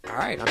all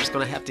right, I'm just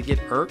going to have to get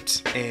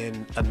irked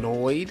and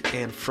annoyed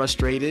and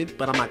frustrated,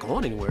 but I'm not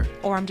going anywhere.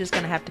 Or I'm just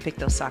going to have to pick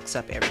those socks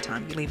up every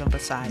time you leave them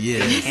beside the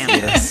Yes, camera.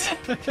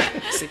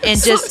 yes.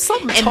 And just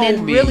Something and told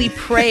then me. really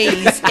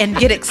praise and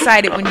get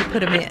excited when you put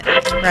them in,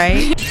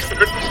 right?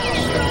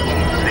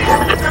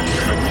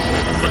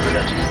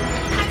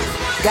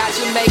 God,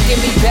 you making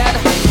me better,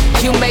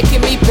 you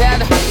making me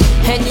better,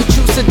 and you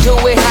choose to do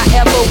it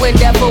however,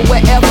 whenever,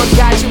 wherever.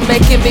 God, you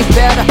making me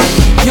better,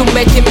 you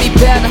making me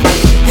better,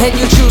 and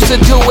you choose to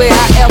do it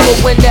however,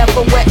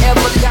 whenever,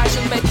 wherever. God,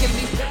 you making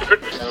me better.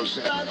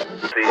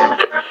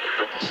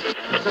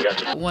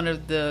 One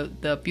of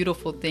the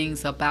beautiful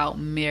things about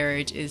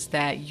marriage is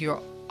that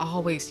you're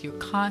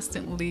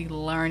constantly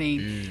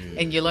learning,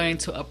 and you're learning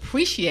to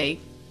appreciate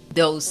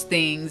those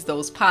things,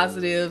 those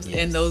positives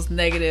and those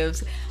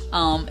negatives.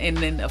 And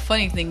then the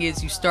funny thing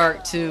is you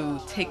start to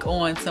take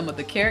on some of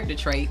the character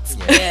traits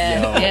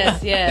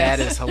Yes. That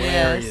is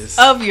hilarious.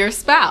 of your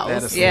spouse.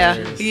 That is Yeah.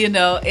 hilarious. You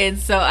know, and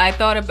so I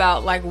thought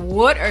about, like,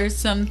 what are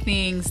some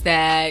things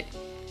that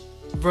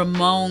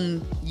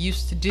Ramon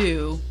used to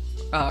do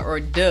or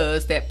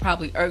does that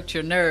probably irked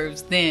your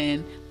nerves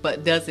then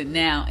but does it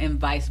now, and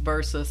vice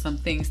versa. Some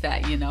things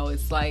that, you know,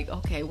 it's like,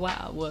 okay,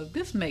 wow, well,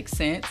 this makes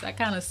sense. I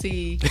kind of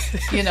see,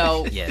 you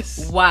know,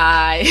 Yes.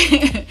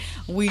 why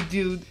we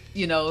do,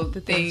 you know,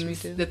 the things we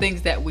things do. the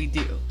things that we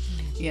do,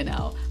 you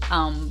know.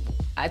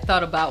 I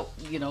thought about,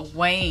 you know,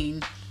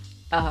 Wayne.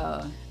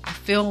 I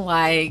feel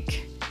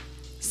like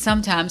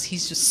sometimes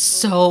he's just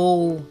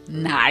so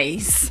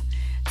nice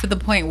to the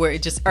point where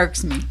it just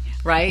irks me,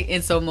 right?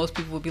 And so most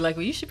people would be like,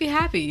 well, you should be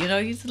happy, you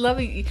know, he's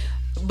loving.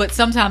 But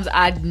sometimes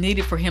I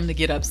needed for him to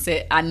get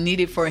upset. I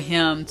needed for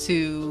him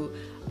to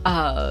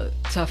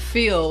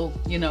feel,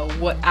 you know,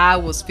 what I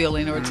was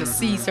feeling, or to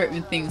see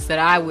certain things that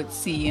I would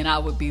see, and I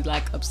would be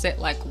like upset,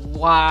 like,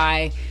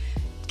 why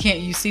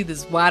can't you see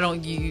this? Why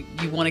don't you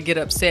want to get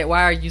upset?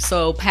 Why are you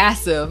so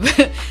passive?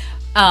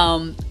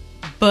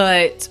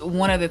 But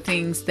one of the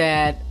things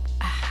that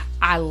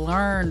I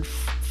learned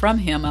from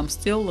him, I'm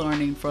still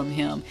learning from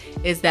him,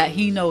 is that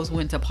he knows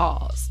when to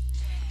pause.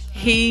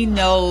 He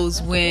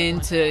knows when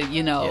to,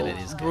 you know, that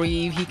is good.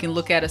 breathe. He can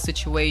look at a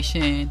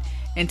situation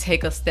and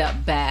take a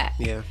step back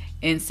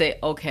and say,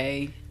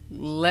 okay,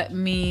 let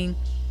me,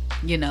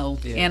 you know,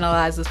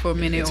 analyze this for a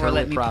minute, or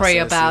let me pray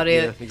about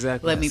it. Yeah,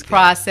 exactly. Let me That's good.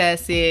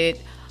 process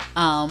it.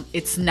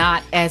 It's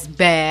not as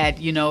bad,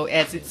 you know,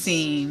 as it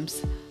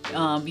seems.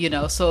 You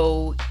know,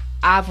 so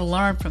I've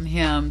learned from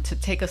him to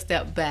take a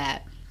step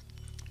back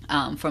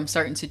from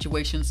certain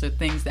situations or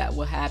things that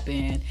will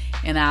happen,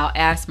 and I'll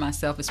ask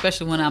myself,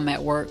 especially when I'm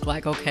at work,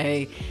 like,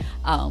 okay,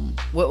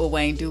 what will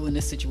Wayne do in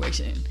this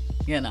situation?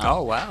 You know?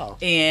 Oh, wow.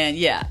 And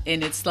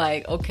and it's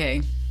like,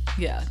 okay,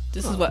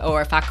 this is what.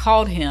 Or if I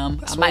called him,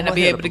 I might not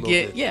be able to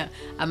get. Yeah,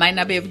 I might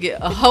not be able to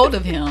get a hold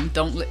of him.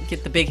 Don't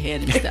get the big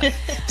head and stuff.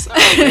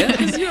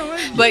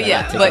 But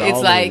but it's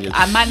like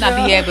I might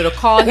not be able to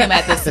call him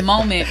at this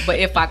moment. But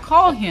if I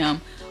call him,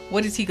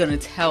 what is he going to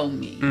tell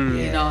me?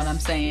 You know what I'm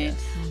saying?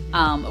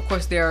 Of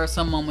course, there are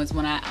some moments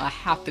when I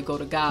have to go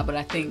to God, but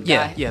I think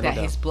that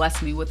He's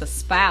blessed me with a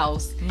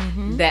spouse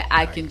that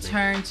I can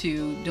turn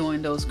to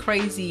during those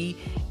crazy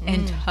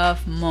and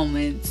tough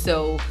moments.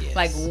 So,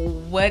 like,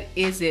 what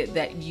is it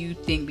that you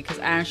think, because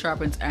iron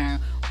sharpens iron,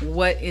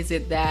 what is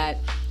it that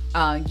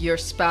your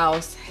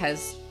spouse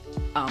has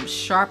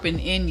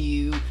sharpened in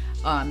you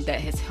that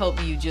has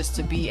helped you just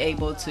to be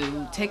able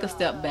to take a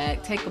step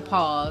back, take a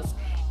pause,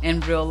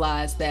 and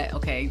realize that,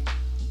 okay,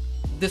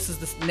 this is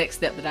the next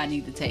step that I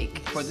need to take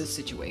for this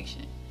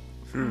situation?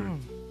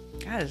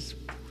 That's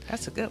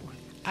a good one.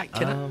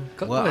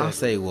 Go I'll ahead.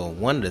 say,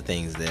 one of the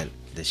things that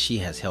she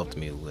has helped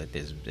me with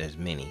is, there's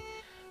many,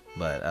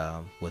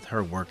 but with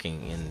her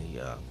working in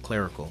the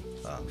clerical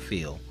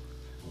field,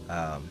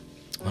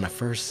 when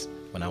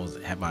I was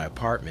at my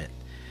apartment,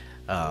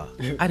 I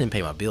didn't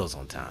pay my bills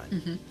on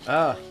time.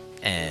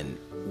 And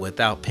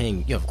without paying,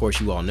 you know, of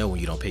course, you all know when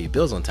you don't pay your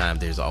bills on time,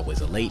 there's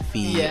always a late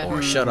fee or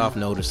a shut-off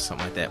notice or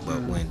something like that.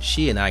 But when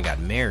she and I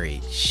got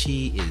married,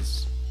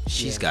 she's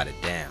got it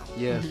down.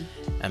 Yeah.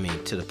 I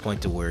mean, to the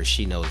point to where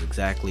she knows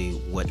exactly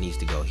what needs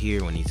to go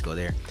here, what needs to go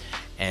there.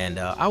 And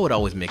I would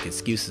always make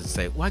excuses and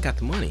say, well, I got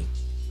the money.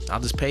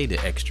 I'll just pay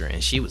the extra.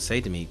 And she would say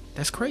to me,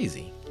 that's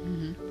crazy.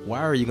 Why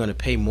are you going to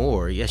pay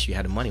more? Yes, you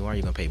had the money. Why are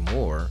you going to pay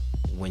more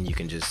when you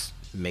can just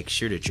make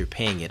sure that you're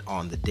paying it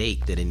on the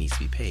date that it needs to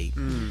be paid?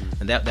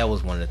 And that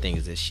was one of the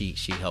things that she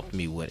helped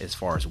me with, as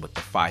far as with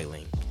the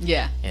filing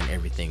and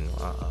everything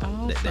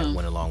that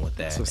went along with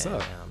that. That's what's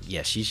up.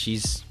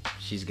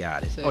 She's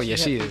got it. So she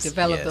has is. to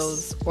develop Yes.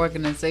 those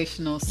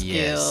organizational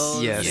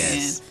skills.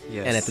 Yes.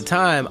 And at the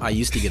time, I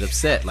used to get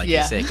upset, like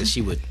you said, because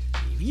she would,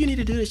 you need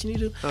to do this, you need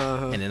to do.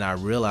 And then I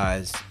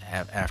realized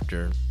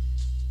after,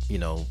 you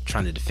know,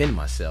 trying to defend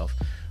myself,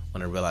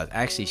 when I realized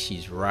actually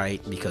she's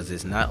right, because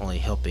it's not only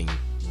helping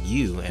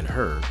you and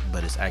her,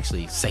 but it's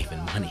actually saving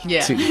money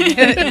too.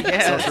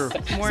 So true.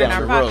 More in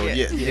our pocket.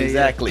 Yeah,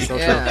 exactly. So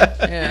true.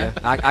 Yeah.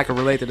 I can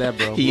relate to that,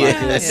 bro. Yeah.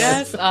 Like,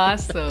 That's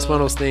awesome. it's one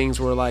of those things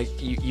where, like,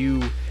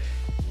 you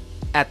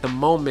at the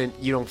moment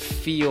you don't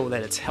feel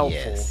that it's helpful.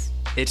 Yes.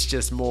 It's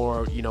just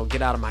more,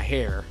 get out of my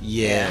hair.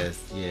 Yes.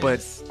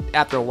 But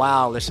after a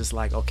while, it's just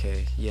like,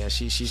 okay, yeah,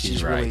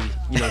 she's right.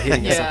 really,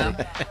 hitting at Yeah.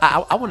 something.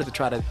 I wanted to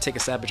try to take a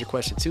stab at your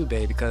question too,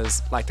 babe,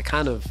 because like to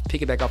kind of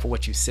piggyback off of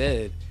what you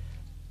said,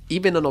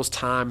 even in those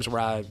times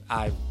where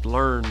I've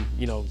learned,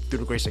 through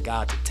the grace of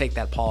God, to take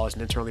that pause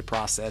and internally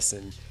process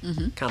and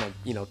kind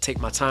of, take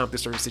my time through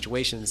certain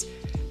situations,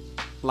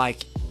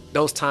 like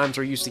those times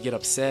where I used to get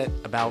upset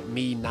about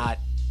me not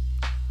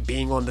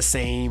being on the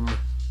same,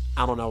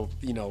 I don't know,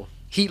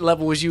 heat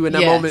level as you in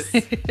that moment.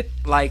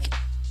 Like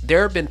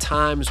there have been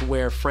times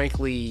where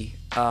frankly,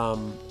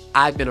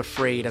 I've been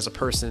afraid as a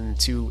person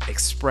to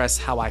express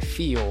how I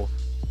feel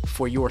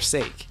for your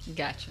sake.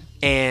 Gotcha.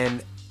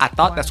 And I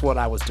thought that's what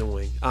I was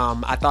doing.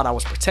 I thought I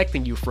was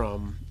protecting you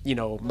from,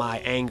 my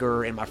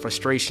anger and my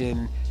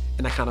frustration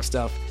and that kind of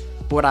stuff.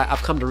 But what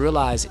I've come to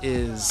realize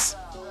is,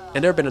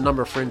 and there have been a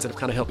number of friends that have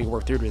kind of helped me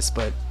work through this,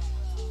 but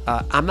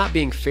I'm not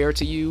being fair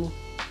to you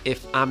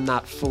if I'm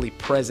not fully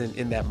present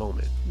in that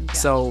moment. Gotcha.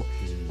 So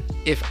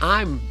if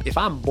I'm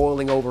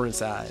boiling over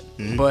inside,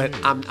 but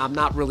I'm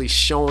not really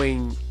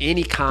showing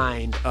any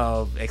kind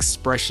of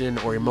expression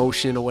or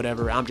emotion or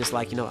whatever, I'm just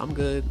like, I'm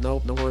good.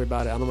 Nope, don't worry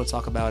about it. I don't want to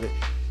talk about it.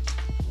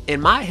 In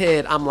my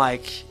head, I'm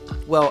like,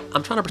 well,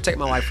 I'm trying to protect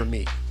my wife from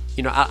me.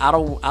 I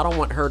don't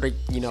want her to,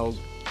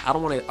 I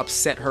don't want to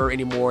upset her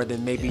any more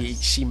than maybe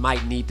she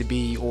might need to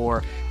be,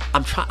 or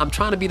I'm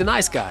trying to be the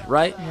nice guy,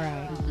 right?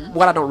 Right.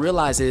 What I don't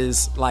realize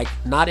is like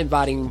not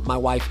inviting my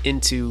wife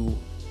into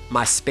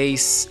my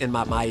space and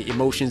my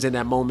emotions in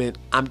that moment.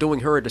 I'm doing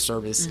her a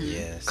disservice.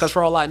 Yes. Because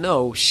for all I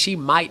know, she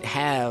might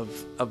have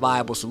a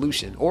viable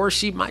solution, or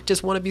she might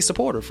just want to be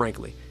supportive,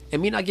 frankly.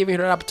 And me not giving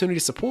her the opportunity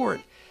to support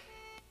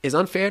is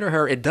unfair to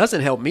her. It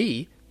doesn't help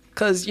me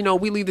because,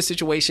 we leave the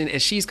situation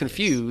and she's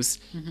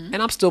confused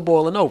and I'm still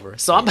boiling over.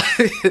 So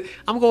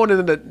I'm going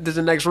into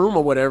the next room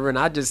or whatever, and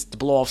I just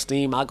blow off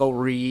steam. I go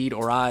read,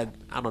 or I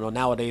don't know,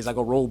 nowadays I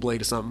go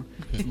rollerblade or something.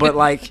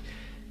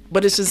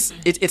 But it's just,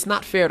 it's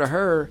not fair to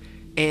her.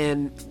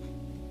 And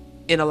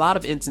in a lot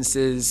of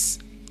instances,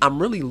 I'm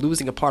really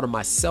losing a part of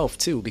myself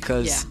too,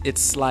 because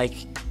it's like,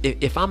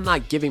 if I'm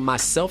not giving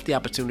myself the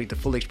opportunity to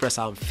fully express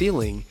how I'm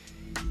feeling,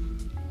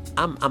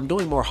 I'm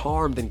doing more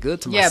harm than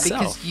good to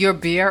myself. Yeah,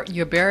 because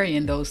you're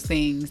burying those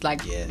things.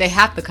 Like Yes. they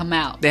have to come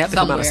out. They have to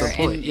come out at some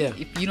point, And yeah.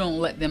 if you don't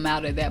let them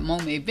out at that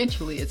moment,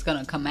 eventually it's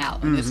gonna come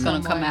out, and it's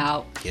gonna come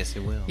out. Yes,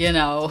 it will.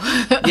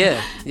 Yeah.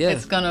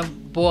 It's gonna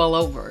boil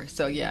over.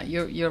 So yeah,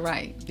 you're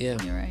right.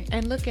 Yeah. You're right.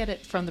 And look at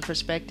it from the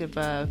perspective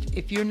of,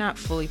 if you're not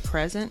fully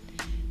present,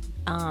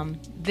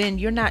 then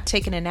you're not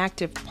taking an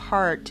active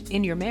part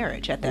in your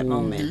marriage at that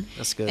moment.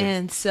 That's good.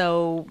 And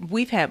so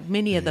we've had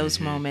many of those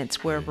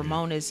moments where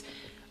Ramon is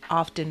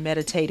often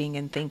meditating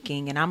and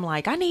thinking, and I'm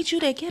like, I need you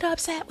to get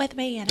upset with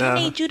me, and I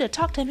need you to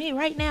talk to me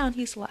right now. And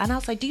he's like, and I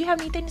was like, do you have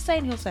anything to say?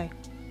 And he'll say,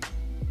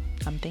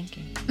 I'm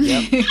thinking.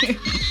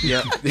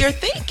 Yep. You're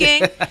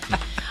thinking.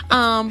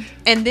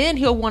 And then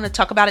he'll want to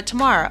talk about it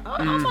tomorrow.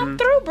 I'm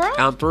through, bro.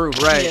 I'm through.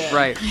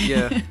 Right.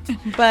 Yeah.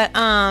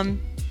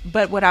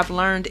 But what I've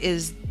learned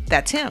is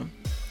that's him.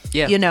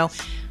 Yeah.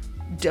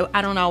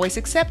 I don't always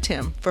accept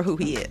him for who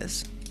he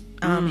is.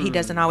 He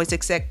doesn't always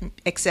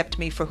accept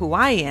me for who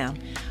I am.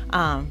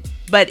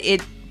 But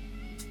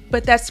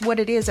that's what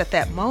it is at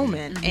that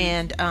moment.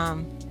 And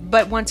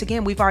but once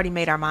again, we've already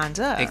made our minds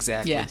up.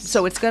 Exactly. Yeah.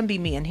 So it's going to be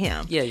me and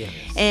him. Yeah.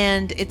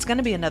 And it's going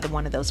to be another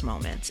one of those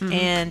moments.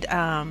 And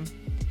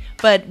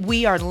but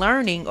we are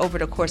learning over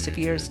the course of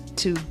years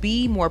to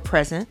be more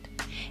present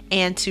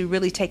and to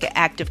really take an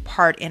active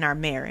part in our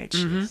marriage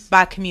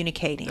by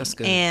communicating. That's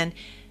good. And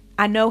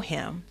I know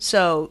him.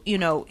 So,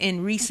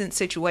 in recent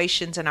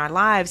situations in our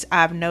lives,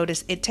 I've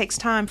noticed it takes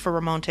time for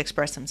Ramon to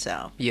express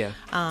himself. Yeah.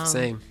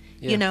 Same.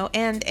 Yeah.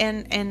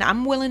 And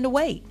I'm willing to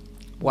wait.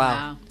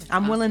 Wow.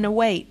 I'm willing to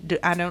wait.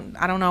 I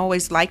don't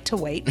always like to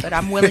wait, but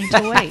I'm willing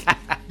to wait.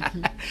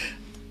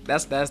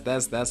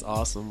 That's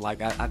awesome.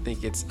 Like I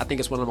think it's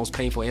one of the most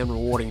painful and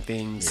rewarding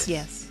things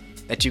Yes.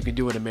 that you can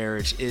do in a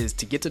marriage is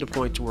to get to the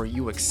point to where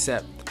you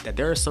accept that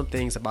there are some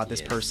things about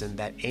this person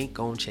that ain't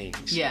gonna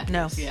change. Yeah.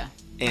 No. Yeah.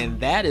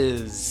 And that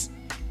is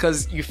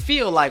because you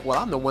feel like, well,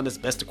 I'm the one that's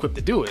best equipped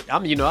to do it.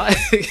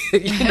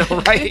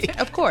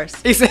 Right? Of course.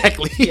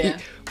 Exactly. Yeah.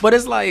 But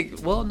it's like,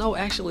 well, no,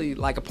 actually,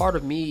 like a part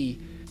of me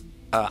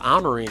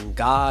honoring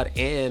God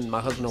and my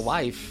husband and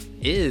wife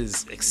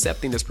is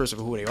accepting this person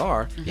for who they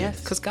are.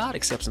 Yes. Because God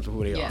accepts them for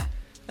who they Yeah. are.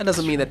 That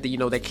doesn't mean that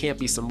there can't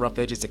be some rough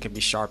edges that can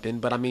be sharpened.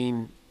 But I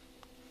mean,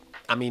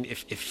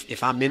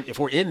 if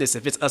we're in this,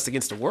 if it's us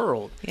against the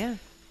world, Yeah.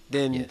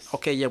 then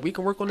okay, yeah, we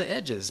can work on the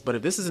edges. But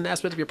if this is an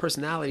aspect of your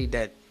personality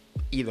that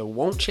either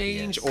won't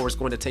change or is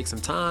going to take some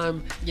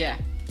time, Yeah.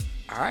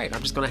 all right,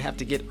 I'm just going to have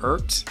to get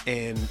irked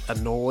and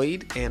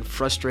annoyed and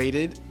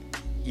frustrated,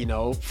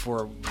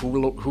 for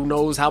who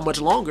knows how much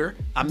longer.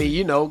 I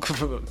mean,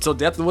 till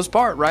death do us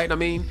part, right? I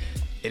mean,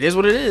 it is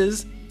what it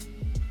is.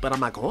 but I'm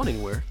not going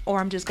anywhere. Or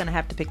I'm just gonna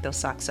have to pick those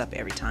socks up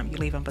every time you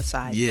leave them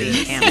beside Yes.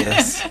 the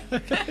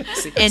hamper.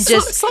 Yes. And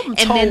just Something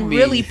and told then me.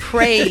 really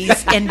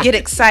praise and get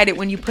excited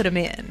when you put them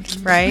in,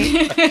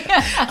 right?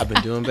 I've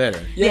been doing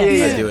better. Yeah,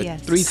 Yes. I do it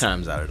Yes. 3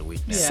 times out of the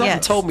week now. Something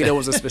Yes. told me there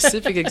was a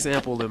specific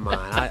example in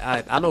mind.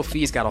 I know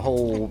Fee's got a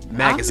whole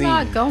magazine.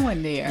 I'm not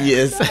going there.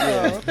 Yes.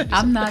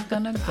 I'm not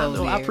gonna go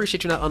No, there. I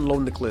appreciate you not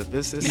unloading the clip.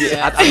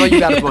 I know you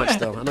got a bunch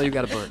though. I know you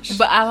got a bunch.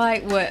 But I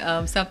like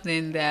what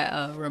something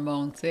that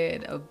Ramon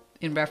said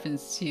in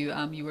reference to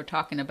you were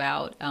talking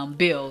about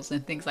bills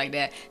and things like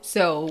that.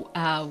 So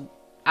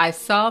I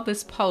saw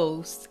this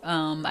post.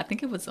 I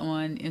think it was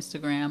on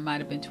Instagram,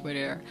 might have been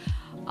Twitter.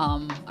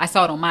 I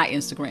saw it on my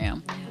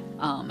Instagram.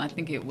 I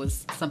think it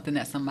was something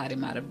that somebody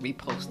might have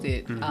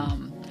reposted.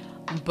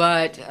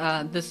 But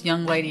this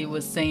young lady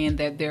was saying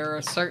that there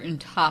are certain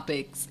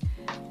topics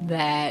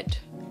that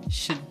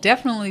should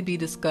definitely be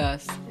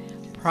discussed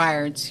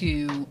prior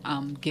to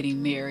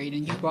getting married.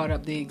 And you brought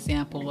up the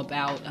example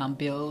about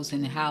bills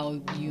and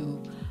how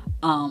you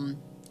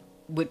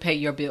would pay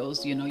your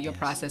bills, your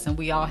process. And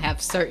we all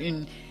have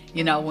certain,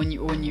 when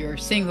you're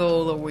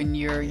single or when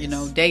you're,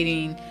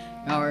 dating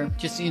or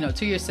just,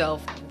 to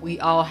yourself, we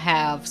all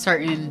have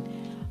certain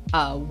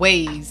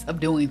ways of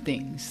doing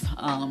things.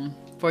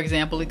 For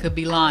example, it could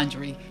be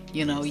laundry.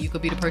 You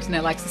could be the person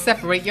that likes to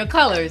separate your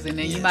colors, and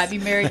then you might be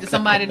married to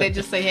somebody that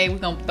just say, hey, we're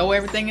going to throw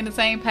everything in the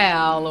same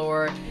pile.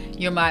 Or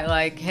you might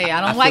like, hey, I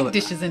don't like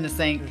dishes in the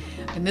sink.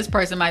 And this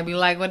person might be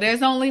like, well,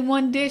 there's only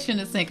one dish in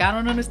the sink. I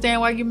don't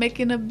understand why you're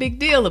making a big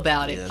deal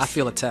about it. I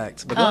feel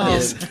attacked. But go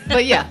ahead.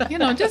 But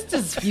yeah, just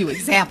a few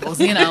examples,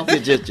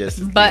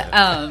 Just. But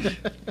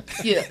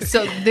yeah,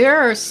 so there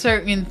are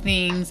certain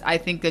things I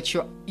think that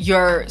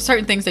you're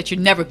certain things that you're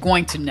never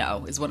going to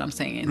know is what I'm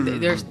saying.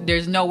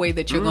 There's no way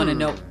that you're going to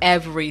know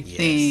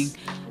everything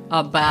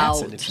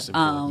about an interesting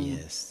point.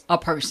 Yes. a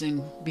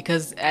person,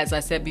 because as I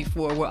said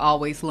before, we're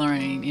always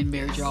learning. In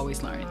marriage, you're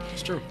always learning.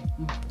 It's true.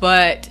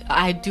 But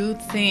I do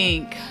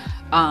think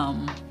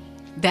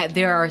that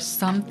there are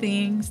some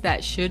things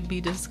that should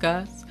be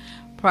discussed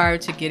prior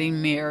to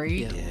getting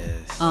married. Yes.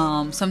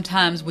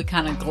 Sometimes we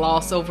kind of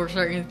gloss over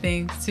certain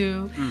things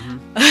too.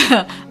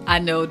 I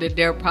know that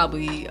there are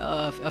probably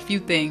a few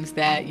things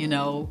that,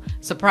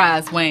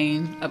 surprised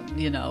Wayne, a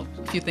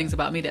few things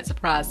about me that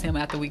surprised him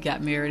after we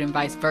got married and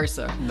vice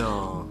versa.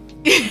 No.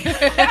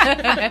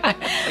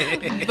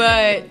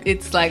 But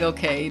it's like,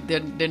 okay,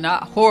 they're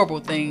not horrible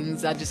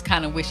things. I just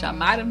kind of wish I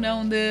might have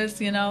known this,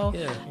 Yeah.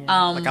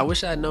 Like I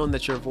wish I had known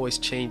that your voice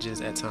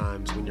changes at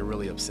times when you're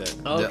really upset.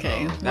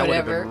 Okay, That would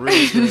have whatever. been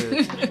really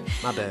good.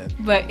 My bad.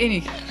 But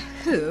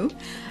anywho,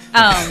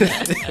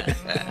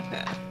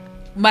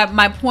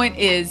 my point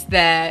is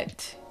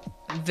that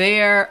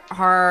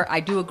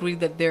I do agree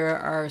that there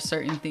are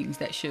certain things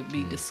that should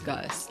be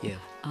discussed. Yeah.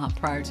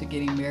 Prior to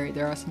getting married.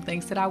 There are some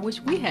things that I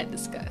wish we had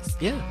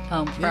discussed. Yeah.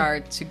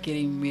 Prior to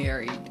getting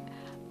married.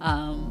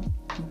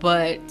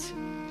 But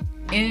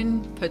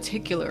in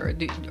particular,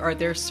 are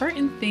there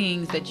certain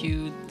things that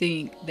you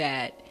think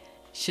that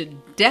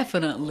should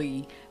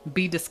definitely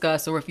be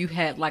discussed, or if you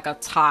had like a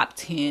top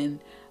 10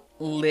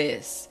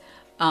 list,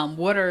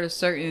 what are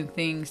certain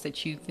things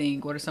that you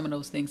think, what are some of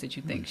those things that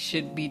you think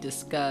should be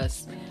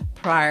discussed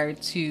prior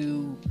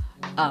to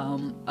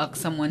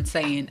someone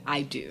saying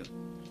I do?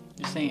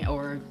 You're saying,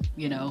 or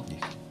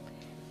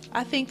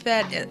I think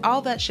that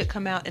all that should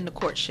come out in the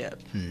courtship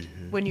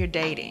when you're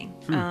dating.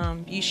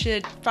 You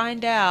should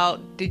find out,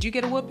 did you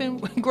get a whooping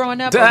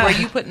growing up, or were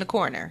you put in the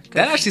corner?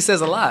 That actually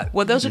says a lot.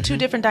 Well, those are two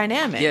different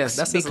dynamics. Yes,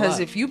 that says a because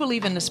lot. if you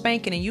believe in the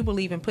spanking and you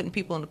believe in putting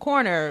people in the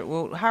corner,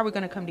 well, how are we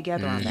going to come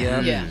together on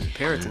that? Yeah.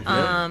 Parenting.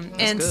 Yeah. That's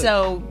And good.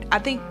 so I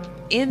think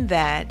in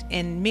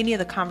many of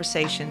the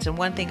conversations, and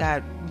one thing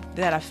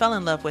that I fell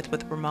in love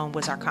with Ramon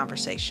was our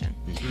conversation.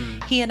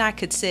 He and I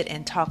could sit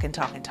and talk, and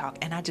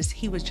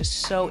he was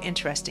just so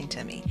interesting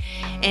to me.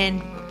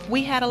 And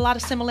we had a lot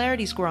of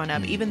similarities growing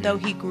up, even though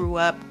he grew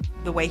up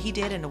the way he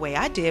did and the way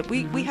I did.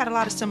 We had a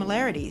lot of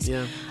similarities.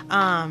 Yeah.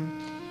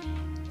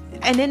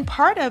 And then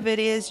part of it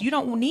is you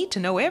don't need to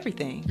know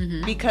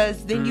everything,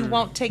 because then you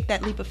won't take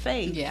that leap of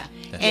faith. Yeah.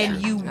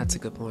 That's a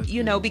good point.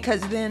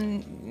 Because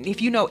then if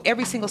you know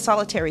every single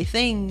solitary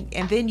thing,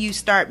 and then you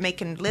start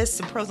making lists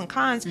and pros and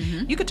cons,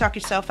 you could talk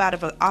yourself out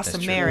of an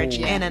awesome true. marriage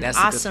Yeah. and an That's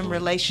a good awesome point.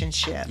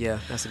 relationship. Yeah,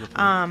 that's a good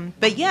point.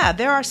 But yeah,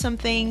 there are some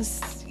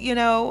things,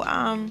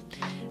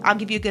 I'll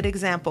give you a good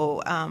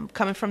example.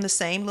 Coming from the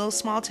same little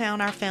small town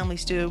our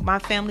families do, my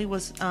family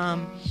was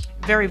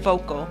very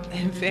vocal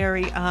and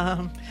very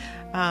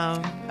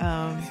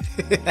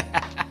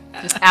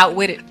Just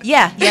outwitted.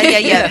 yeah.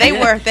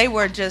 They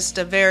were just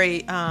a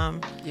very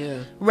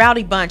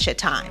rowdy bunch at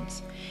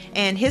times.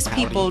 And his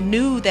people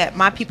knew that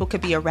my people could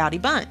be a rowdy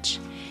bunch.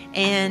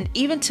 And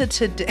even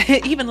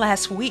even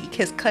last week,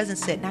 his cousin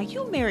said, "Now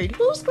you married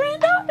whose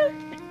granddaughter?"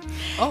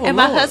 Oh, And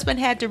my Lord. husband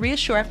had to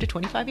reassure after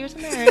 25 years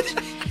of marriage,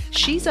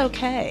 she's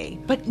okay.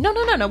 But no.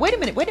 Wait a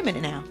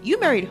minute now. You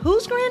married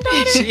whose granddaughter?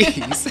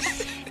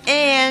 Jeez.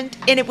 And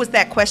it was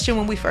that question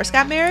when we first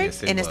got married,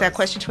 Yes, it and it's that was.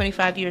 question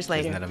 25 years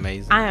later. Isn't that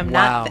amazing? I am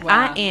Wow. not.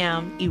 Wow. I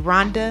am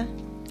Eronda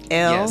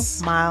L.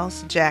 Yes.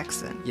 Miles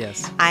Jackson.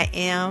 Yes. I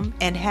am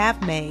and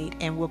have made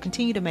and will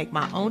continue to make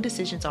my own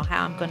decisions on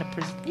how I'm going to,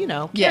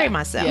 carry Yeah.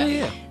 myself. Yeah.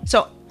 Yeah.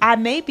 So I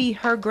may be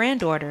her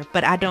granddaughter,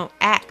 but I don't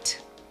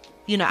act.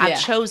 Yeah. I've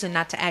chosen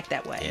not to act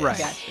that way. Right.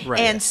 Gotcha. Right.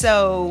 And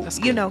so, That's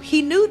good.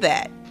 he knew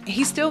that.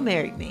 He still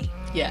married me.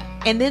 Yeah.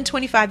 And then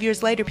 25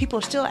 years later, people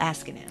are still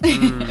asking him.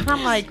 And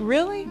I'm like,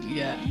 really?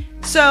 Yeah.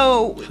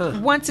 So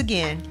once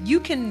again, you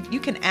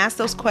can ask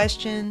those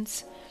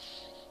questions.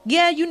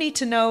 Yeah, you need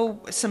to know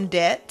some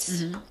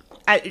debts.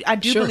 I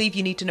do Sure. believe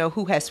you need to know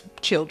who has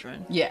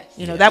children. Yes.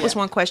 That was Yeah.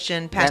 one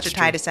question Pastor That's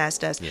true. Titus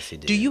asked us. Yes, he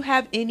did. Do you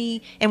have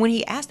any? And when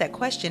he asked that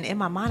question, in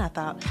my mind, I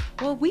thought,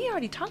 well, we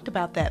already talked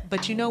about that.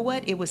 But you know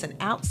what? It was an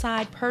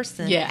outside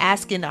person Yeah.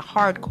 asking a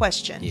hard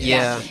question.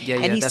 Yeah. Yeah.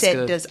 And he that's said,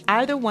 good. does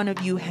either one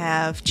of you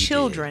have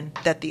children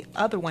that the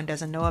other one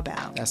doesn't know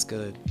about? That's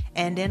good.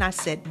 And then I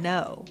said,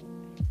 no.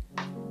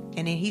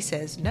 And then he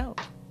says, no.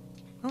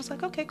 I was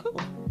like, okay,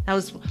 cool. I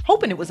was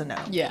hoping it was a no.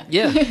 Yeah.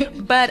 Yeah.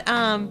 But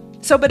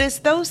but it's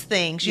those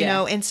things, you Yeah.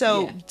 know, and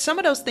so Yeah. some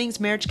of those things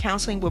marriage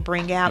counseling will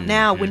bring out.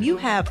 Now, when you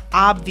have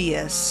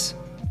obvious,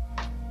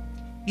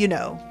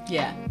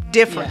 Yeah.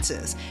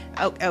 differences.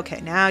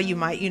 Okay, now you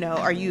might,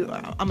 are you?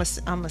 I'm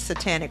a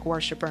satanic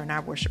worshiper and I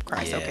worship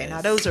Christ. Okay,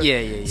 now those are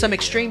Yeah, some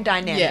extreme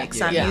dynamics.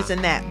 Yeah, I'm yeah.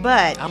 using that,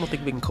 but I don't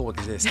think we can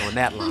coexist on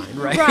that line,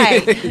 right?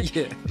 Right.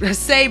 Yeah.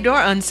 saved or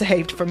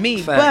unsaved for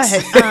me.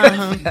 Facts.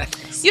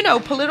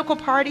 But political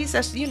parties.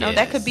 That's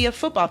that could be a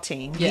football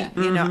team. Yeah.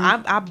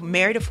 I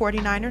married a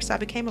 49er, so I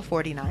became a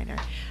 49er.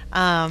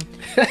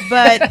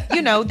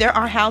 But there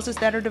are houses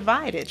that are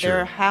divided. There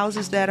are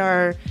houses that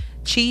are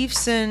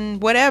Chiefs and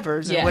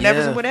whatevers Yeah. and whatevers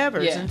Yeah. and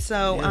whatevers, Yeah. and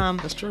so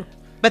That's true.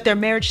 but their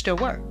marriage still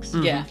works.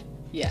 Yeah.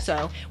 Yeah.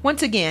 So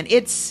once again,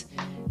 it's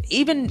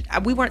even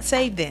we weren't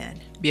saved then.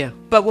 Yeah.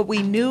 But what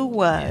we knew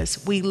was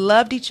we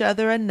loved each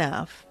other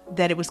enough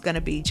that it was going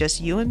to be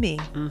just you and me,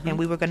 and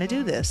we were going to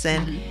do this.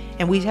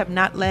 And we have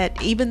not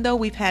let, even though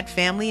we've had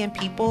family and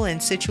people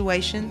and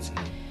situations,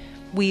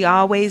 we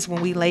always,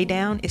 when we lay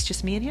down, it's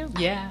just me and him.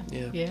 Yeah.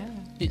 Yeah. Yeah.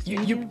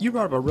 You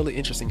brought up a really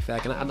interesting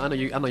fact, and I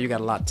know you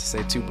got a lot to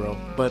say too, bro.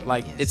 But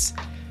like,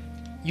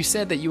 you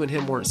said that you and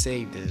him weren't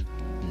saved then.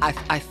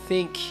 I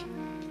think,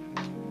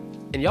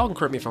 and y'all can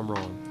correct me if I'm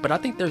wrong, but I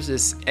think there's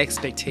this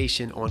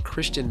expectation on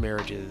Christian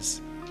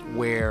marriages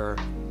where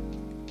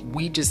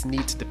we just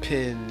need to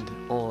depend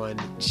on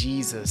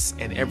Jesus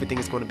and everything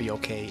is going to be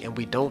okay, and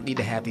we don't need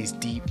to have these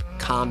deep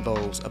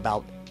convos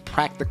about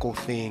practical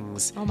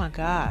things. Oh my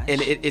gosh.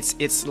 And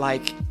it's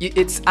like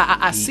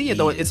I see it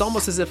though. It's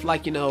almost as if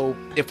like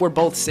if we're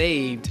both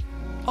saved,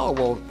 oh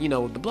well,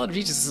 the blood of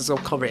Jesus is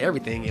gonna cover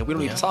everything, and we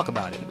don't need to talk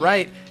about it,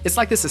 right? It's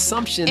like this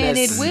assumption, and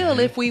that's, it will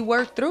if we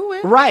work through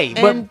it. Right,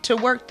 And but- to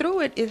work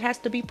through it, it has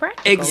to be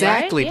practical.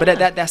 exactly. Right? But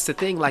Yeah. that's the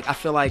thing. Like I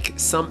feel like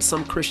some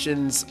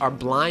Christians are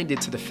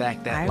blinded to the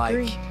fact that I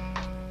agree.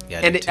 Yeah,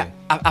 I and do too.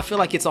 I feel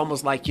like it's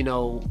almost like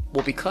well,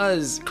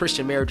 because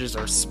Christian marriages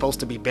are supposed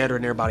to be better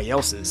than everybody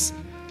else's,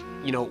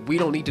 we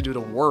don't need to do the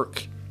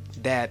work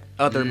that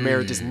other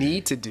marriages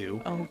need to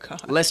do. Oh,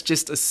 God. Let's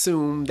just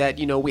assume that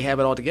we have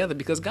it all together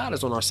because God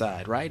is on our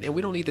side, right? And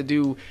we don't need to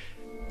do.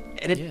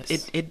 And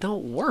it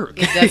don't work.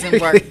 It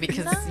doesn't work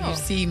because you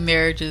see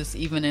marriages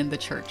even in the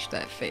church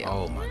that fail.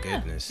 Oh my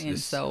goodness! And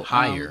It's so,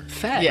 higher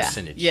Facts. Yeah.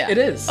 percentage. Yeah. It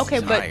is. Okay,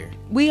 It's but higher.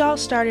 we all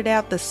started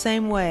out the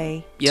same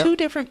way. Yep. Two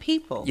different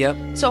people.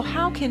 Yep. So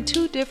how can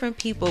two different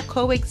people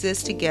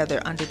coexist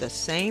together under the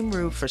same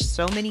roof for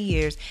so many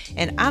years?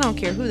 And I don't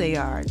care who they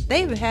are.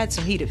 They've had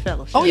some heated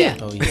fellowship. Oh yeah.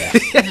 Oh yeah.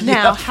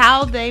 Now,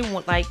 how they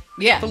want, like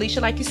Yeah. Felicia,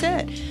 like you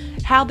said,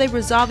 how they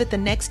resolve it the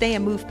next day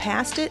and move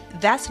past it,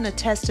 that's a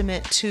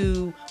testament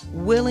to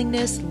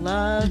willingness,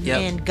 love, Yep.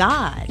 and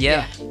God.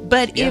 Yeah.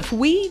 But Yeah. if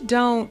we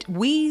don't,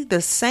 we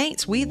the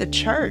saints, we the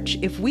church,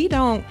 if we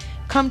don't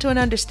come to an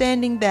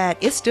understanding that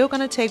it's still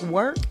going to take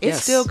work, it's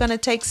Yes. still going to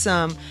take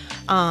some,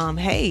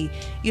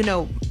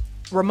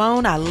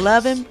 Ramon, I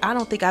love him. I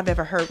don't think I've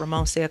ever heard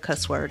Ramon say a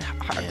cuss word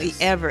hardly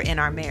ever in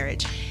our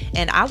marriage.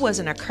 And I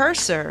wasn't a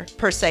cursor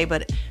per se,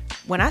 but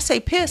when I say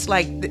piss,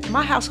 like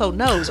my household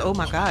knows, oh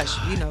my gosh,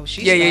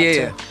 she's Yeah, yeah,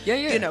 about to, yeah.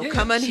 Yeah, yeah.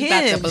 come She's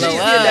about to unhinged. blow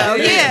up.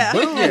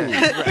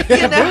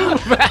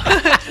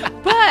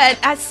 But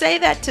I say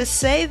that to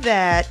say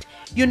that,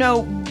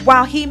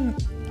 while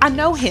I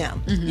know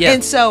him. Yeah.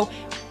 And so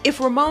if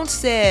Ramon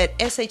said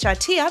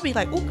SHIT, I'd be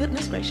like, oh,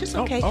 goodness gracious.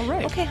 Oh, Okay. all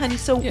right. Okay, honey.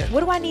 So Yeah.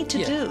 what do I need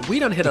to do? We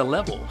done hit a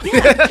level.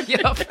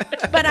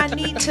 But I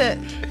need to,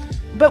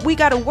 but we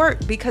got to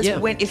work because Yeah.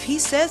 if he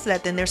says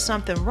that, then there's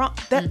something wrong.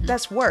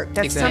 That's work.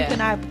 That's Exactly.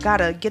 something I've got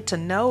to get to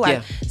know.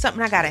 Yeah.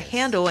 Something I got to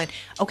handle. And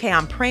okay,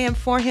 I'm praying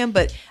for him,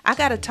 but I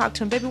got to talk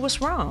to him. Baby,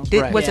 what's wrong?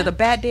 Right. Was Yeah. it a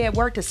bad day at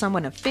work? Did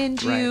someone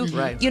offend you?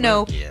 Right,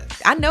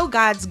 Yes. I know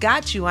God's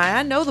got you.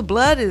 I know the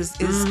blood is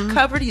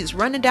covered. He's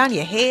running down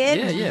your head.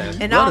 Yeah, yeah.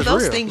 And Blood all is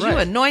those real. things. Right. You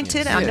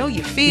anointed. I Yeah. know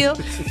you feel.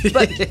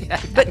 But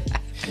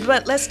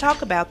But let's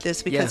talk about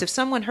this, because Yeah. if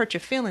someone hurt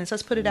your feelings,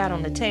 let's put it out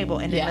on the table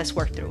and then Yeah. let's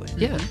work through it.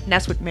 Yeah. And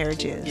that's what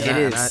marriage is. It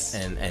is.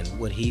 And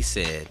what he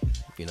said,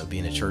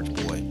 being a church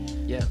boy,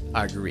 Yeah.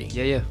 I agree.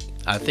 Yeah.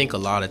 I think a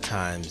lot of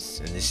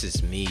times, and this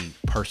is me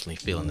personally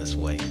feeling this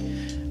way,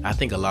 I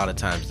think a lot of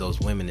times those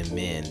women and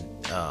men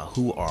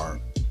who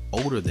are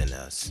older than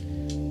us,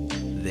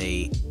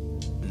 they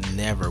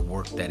never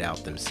work that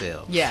out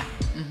themselves. Yeah.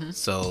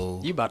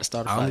 So You about to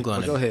start a I'm fight.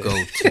 going Well, to go go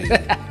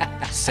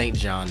ahead. to St.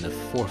 John, the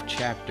 4th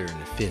chapter and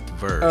the 5th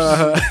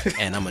verse,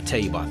 and I'm going to tell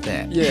you about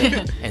that.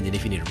 Yeah. And then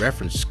if you need a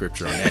reference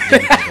scripture on that,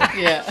 then you can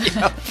go.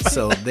 Yeah.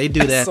 So they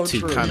do that so to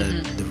true. kind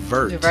of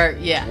divert Divert.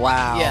 Yeah.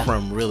 Wow. Yeah.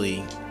 from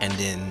really, and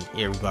then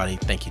everybody,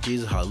 thank you,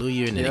 Jesus,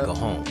 hallelujah, and then Yep. they go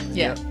home.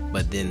 Yeah.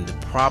 But then the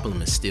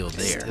problem is still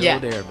there. Still Yeah.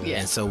 there, man. Yeah.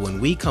 And so when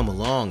we come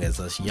along as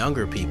us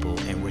younger people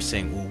and we're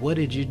saying, well, what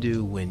did you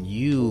do when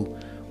you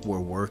were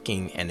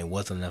working and it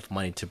wasn't enough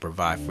money to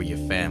provide for your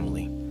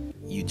family?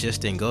 You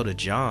just didn't go to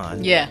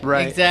John. Yeah.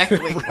 Right. Exactly.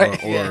 Or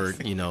Yes.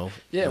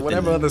 Yeah, within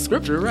whatever the- other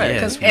scripture, right?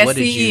 Yes. Because What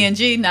did you-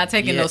 SCENG not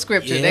taking Yeah, no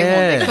scripture. yes.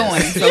 They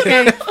want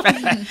their coins.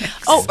 Okay.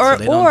 Oh, So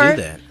they don't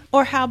do that.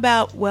 or how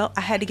about, well,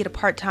 I had to get a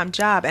part-time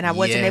job and I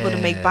wasn't able to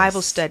make Bible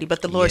Yes. study,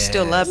 but the Lord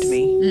still Yes. loved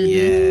me.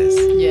 Yes.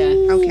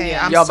 Yeah. Okay,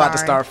 I'm Y'all about to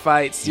sorry. start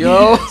fights,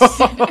 yo.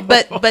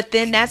 But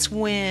then that's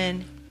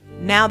when,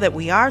 now that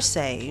we are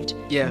saved,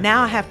 Yeah.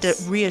 now I have to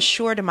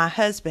reassure to my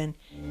husband,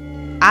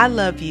 I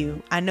love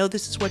you. I know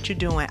this is what you're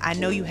doing. I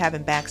know you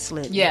haven't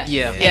backslid. Yeah.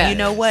 Yeah. And you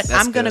know what?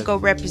 That's I'm going to good. go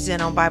represent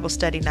on Bible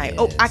study night.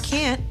 Oh, I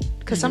can't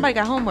because somebody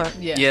got homework.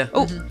 Yeah. Yeah.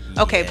 Oh,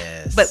 okay.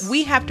 Yes. But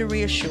we have to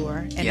reassure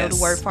and know Yes.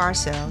 the word for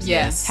ourselves.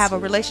 Yes. Have a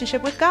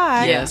relationship with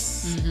God.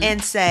 Yes.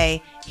 And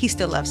say, he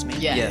still loves me.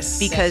 Yeah. Yes.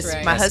 Because That's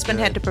right. my That's husband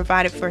good. had to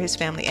provide it for his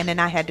family, and then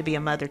I had to be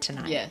a mother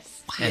tonight.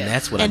 Yes. And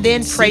that's what And I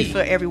then didn't pray see. for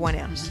everyone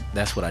else.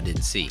 That's what I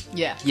didn't see.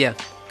 Yeah. Yeah.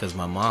 Because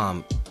my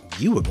mom,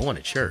 you were going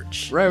to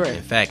church. Right, right.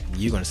 In fact,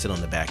 you're going to sit on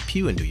the back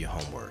pew and do your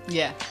homework.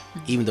 Yeah.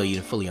 Even though you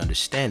didn't fully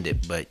understand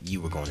it, but you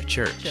were going to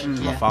church.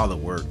 My Yeah. father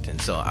worked, and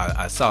so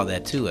I saw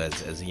that too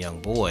as a young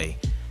boy,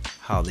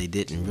 how they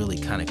didn't really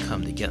kind of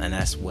come together, and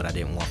that's what I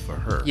didn't want for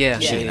her. Yeah.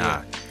 She and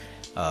Yeah.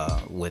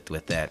 I,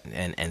 with that,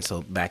 and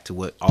so back to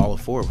what all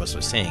four of us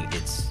are saying,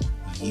 it's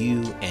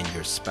you and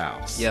your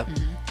spouse. Yep.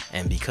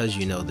 And because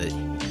you know that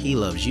he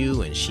loves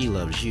you and she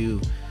loves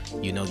you,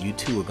 you know you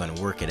two are going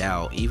to work it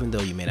out, even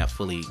though you may not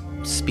fully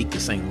speak the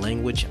same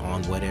language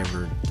on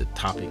whatever the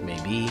topic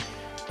may be.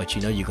 But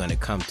you know you're going to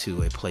come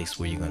to a place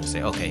where you're going to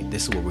say, okay,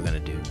 this is what we're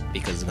going to do,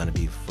 because it's going to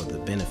be for the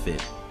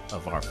benefit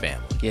of our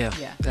family. Yeah.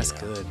 Yeah. That's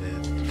good,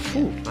 man.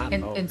 Ooh, my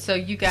Lord. And so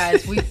you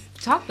guys, we've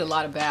talked a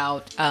lot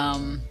about,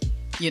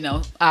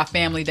 our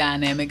family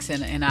dynamics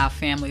and our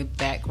family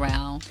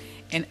background.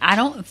 And I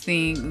don't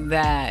think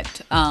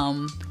that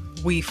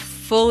we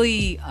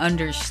fully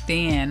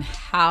understand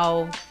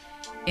how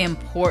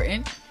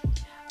important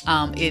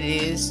it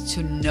is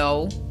to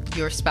know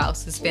your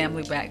spouse's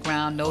family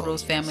background, know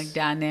those family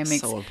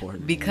dynamics. So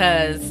important.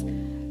 Because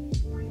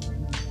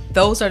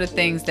those are the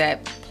things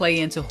that play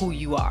into who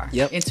you are,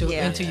 Yep.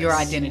 into your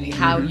identity,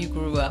 how you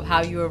grew up,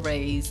 how you were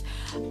raised,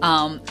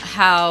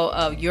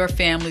 how your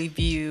family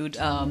viewed.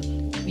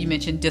 You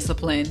mentioned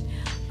discipline.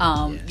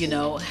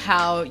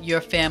 How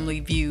your family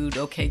viewed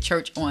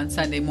church on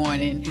Sunday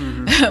morning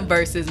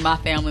versus my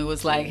family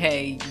was like,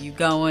 hey, you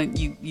going,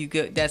 you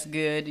good, that's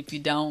good. If you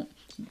don't,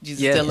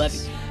 Jesus Yeah. still love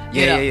you.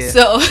 Yeah, You know? yeah.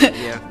 So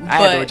Yeah. I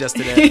had to adjust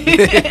to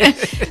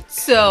that.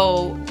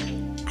 so,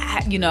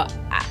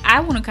 I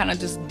want to kind of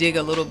just dig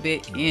a little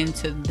bit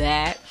into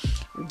that,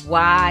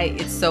 why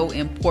it's so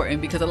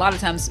important, because a lot of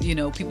times,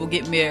 people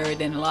get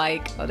married and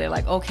they're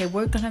like, okay,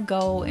 we're going to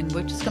go and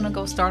we're just going to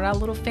go start our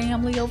little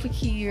family over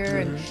here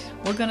and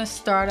we're going to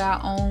start our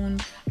own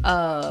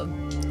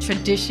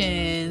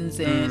traditions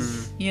and,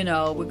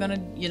 we're going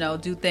to,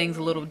 do things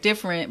a little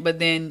different. But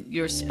then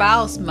your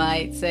spouse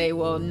might say,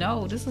 well,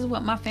 no, this is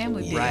what my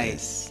family did.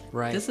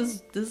 Right. This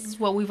is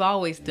what we've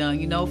always done.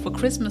 For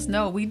Christmas,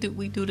 no, we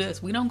do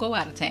this. We don't go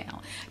out of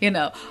town,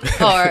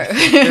 or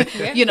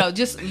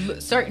just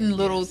certain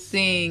little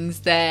things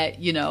that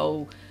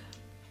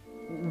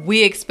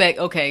we expect.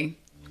 Okay,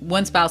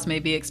 one spouse may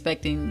be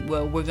expecting,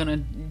 well, we're gonna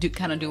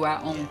do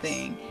our own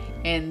thing,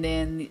 and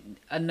then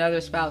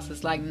another spouse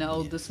is like,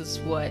 no, this is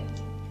what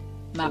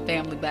my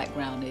family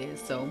background is.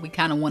 So we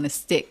kind of want to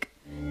stick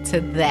to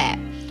that.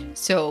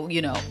 So,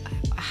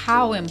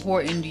 how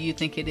important do you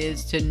think it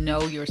is to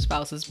know your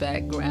spouse's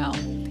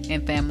background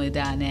and family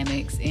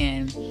dynamics,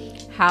 and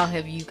how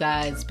have you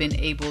guys been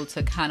able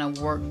to kind of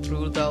work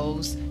through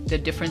the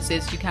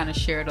differences? You kind of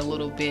shared a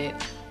little bit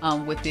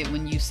with it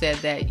when you said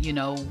that,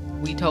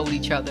 we told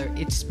each other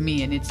it's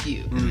me and it's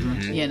you,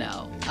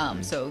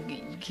 so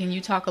can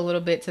you talk a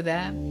little bit to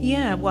that?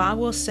 Yeah, well, I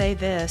will say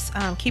this.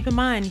 Keep in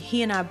mind,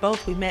 he and I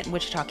we met in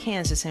Wichita,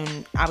 Kansas,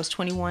 and I was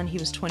 21, he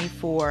was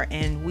 24,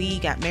 and we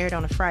got married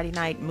on a Friday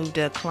night, moved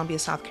to Columbia,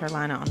 South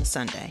Carolina on a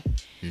Sunday.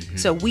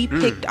 So we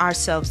picked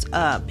ourselves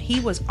up. He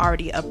was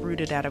already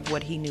uprooted out of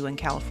what he knew in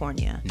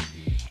California.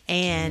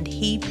 And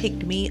he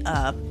picked me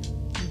up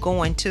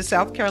going to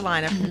South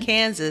Carolina from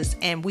Kansas,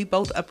 and we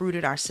both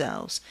uprooted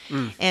ourselves.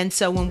 And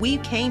so when we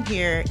came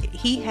here,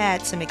 he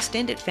had some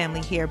extended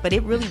family here, but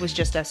it really was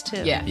just us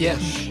two. Yeah. Yeah.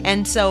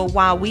 And so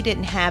while we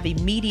didn't have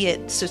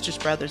immediate sisters,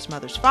 brothers,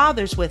 mothers,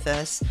 fathers with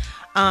us,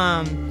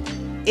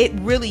 it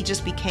really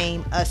just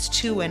became us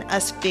two and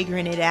us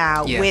figuring it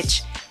out, Yes.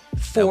 which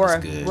for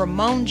was good.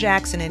 Ramon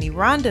Jackson and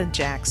Eronda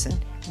Jackson,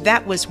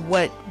 that was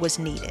what was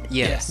needed.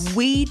 Yes.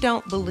 We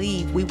don't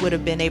believe we would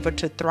have been able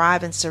to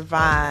thrive and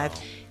survive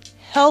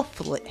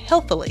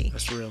healthily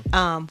That's real.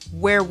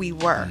 where we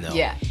were. No.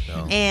 Yeah.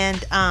 No.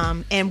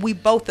 And we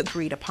both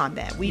agreed upon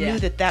that. We Yeah. knew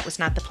that was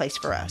not the place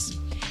for us.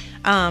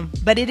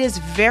 But it is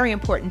very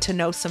important to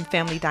know some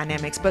family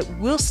dynamics. But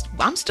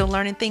I'm still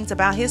learning things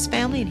about his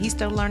family, and he's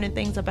still learning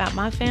things about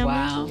my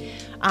family.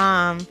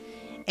 Wow.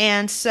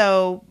 And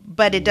so,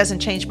 but it doesn't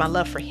change my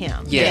love for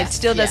him. Yeah. It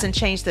still Yeah. doesn't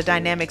change the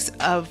dynamics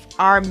of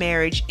our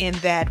marriage in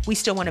that we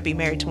still want to be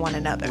married to one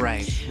another.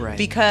 Right, right.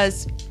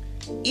 Because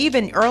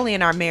even early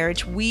in our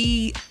marriage,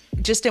 we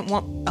just didn't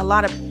want a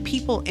lot of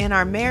people in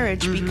our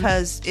marriage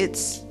because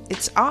it's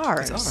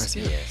ours. It's ours.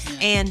 Yeah.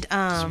 And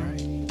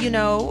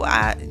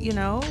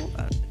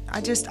I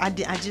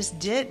just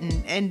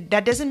didn't, and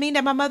that doesn't mean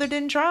that my mother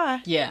didn't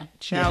try. Yeah.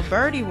 Child,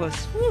 Birdie was,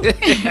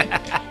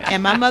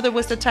 and my mother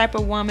was the type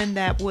of woman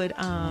that would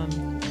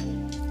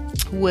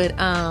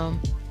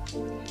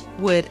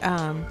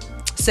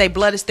say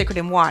blood is thicker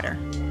than water.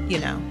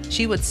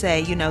 She would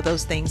say,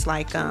 those things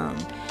like,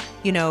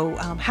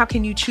 how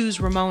can you choose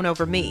Ramon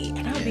over me?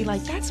 And I would be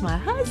like, that's my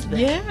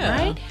husband.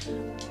 Yeah. Right.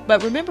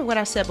 But remember what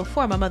I said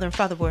before, my mother and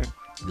father were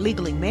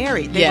legally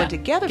married. They were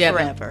together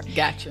forever.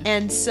 Gotcha.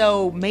 And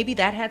so maybe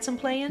that had some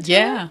play into it.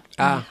 Yeah.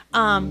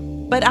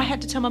 But I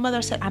had to tell my mother,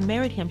 I said, I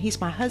married him.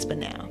 He's my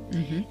husband now.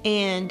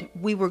 And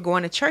we were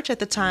going to church at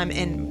the time,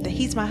 and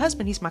he's my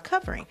husband. He's my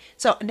covering.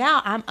 So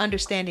now I'm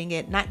understanding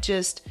it, not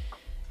just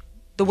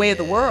the way of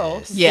the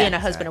world, Yeah. being a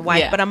husband and wife,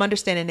 Yeah. but I'm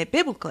understanding it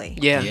biblically.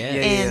 Yeah.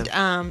 Yeah.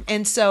 Yeah.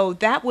 And so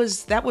that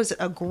was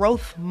a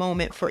growth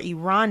moment for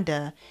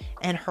Eronda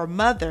and her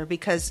mother,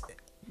 because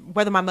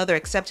whether my mother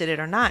accepted it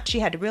or not, she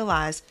had to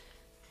realize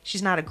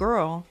she's not a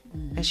girl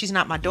and she's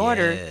not my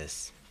daughter.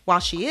 Yes. While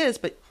she is,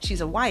 but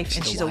she's a wife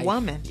and she's a wife.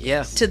 woman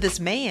Yes. to this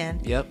man.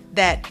 Yep.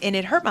 And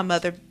it hurt my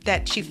mother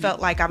that she felt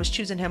like I was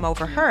choosing him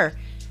over her.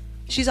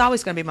 She's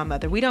always going to be my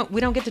mother. We don't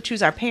get to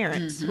choose our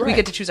parents. We Right.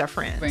 get to choose our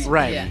friends.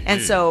 Right. Yeah.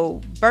 And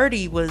so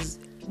Birdie was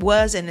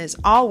and is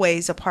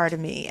always a part of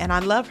me, and I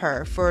love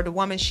her for the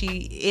woman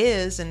she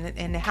is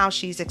and how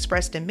she's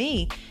expressed in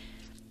me.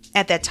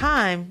 At that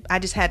time, I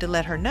just had to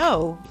let her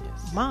know,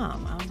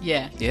 Mom,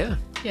 Yeah. Yeah.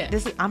 Yeah.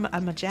 I'm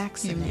a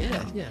Jackson.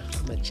 now. Yeah.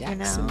 I'm a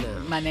Jackson know. now.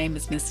 My name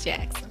is Miss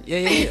Jackson. Yeah.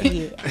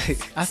 Yeah.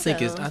 I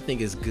think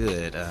it's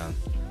good,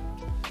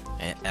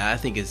 and I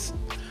think it's.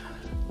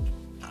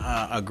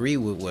 I agree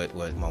with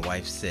what my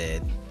wife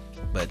said,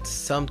 but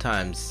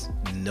sometimes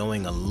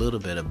knowing a little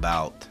bit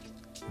about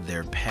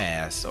their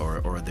past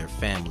or their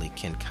family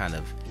can kind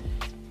of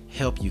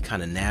help you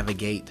kind of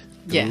navigate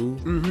Yeah.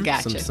 through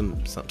Gotcha.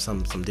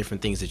 some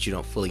different things that you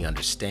don't fully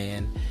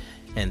understand.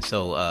 And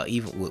so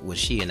even with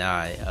she and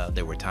I,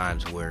 there were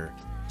times where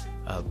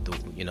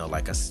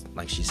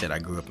like she said, I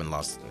grew up in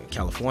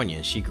California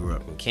and she grew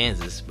up in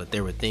Kansas, but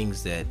there were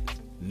things that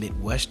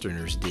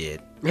Midwesterners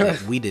did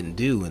that we didn't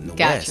do in the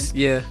Gotcha. West.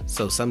 Yeah.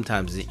 So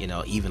sometimes,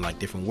 even like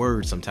different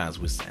words, sometimes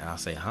I'll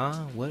say, huh?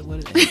 What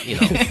is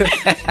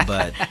it?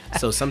 But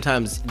so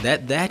sometimes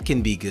that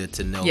can be good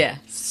to know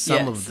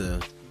some of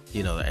the,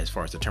 as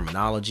far as the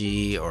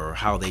terminology or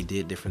how they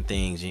did different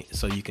things.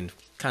 So you can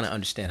kind of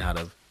understand how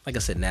to, like I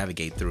said,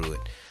 navigate through it.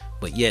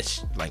 But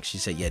yet, like she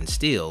said, yet and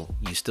still,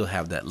 you still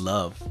have that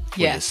love for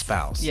your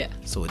spouse. Yeah.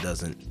 So it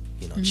doesn't,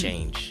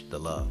 change the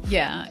love.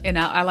 Yeah, and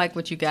I like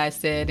what you guys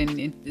said,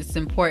 and it's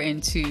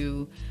important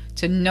to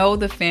know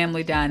the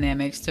family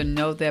dynamics, to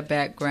know their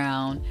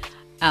background,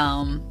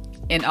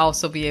 and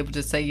also be able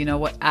to say, you know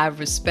what, I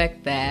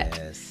respect that.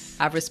 Yes.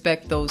 I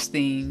respect those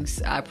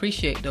things. I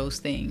appreciate those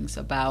things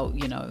about,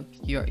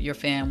 your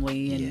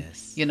family,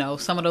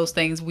 and some of those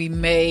things we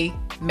may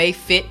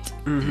fit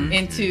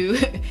into,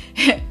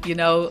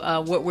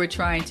 what we're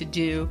trying to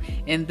do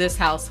in this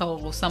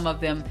household. Some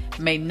of them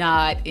may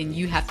not, and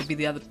you have to be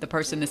the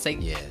person to say,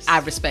 Yes. I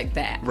respect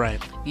that. Right.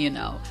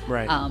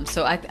 Right.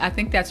 So I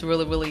think that's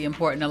really, really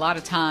important. A lot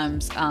of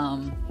times,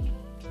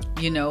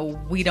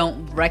 we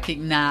don't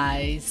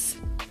recognize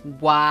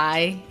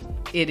why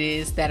it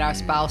is that our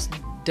spouse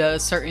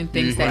does certain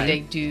things that they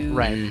do,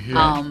 Right.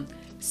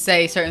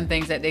 say certain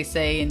things that they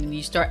say, and then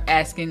you start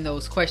asking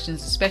those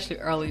questions, especially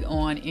early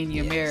on in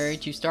your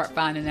marriage. You start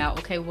finding out,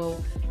 okay,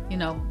 well,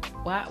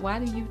 why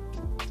do you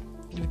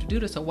do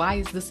this, or why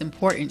is this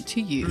important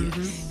to you?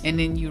 And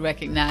then you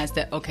recognize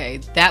that, okay,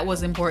 that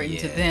was important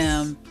to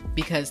them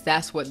because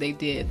that's what they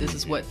did. This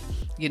is what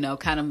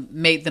kind of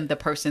made them the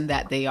person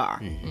that they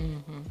are.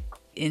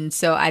 And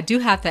so I do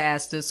have to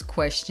ask this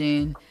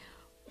question.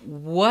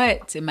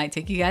 It might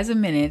take you guys a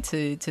minute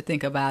to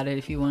think about it.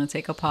 If you want to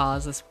take a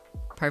pause, it's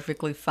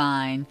perfectly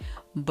fine.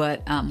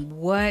 But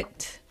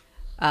what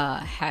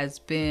has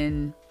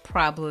been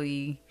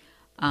probably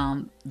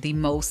the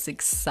most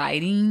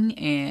exciting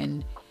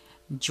and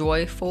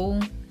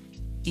joyful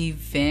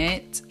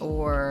event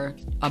or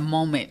a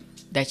moment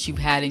that you've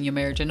had in your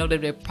marriage? I know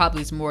that there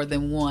probably is more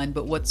than one,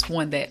 but what's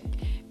one that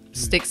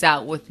sticks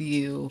out with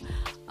you?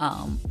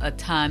 A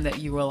time that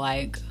you were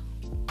like,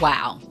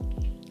 wow,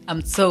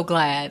 I'm so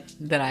glad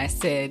that I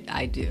said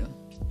I do.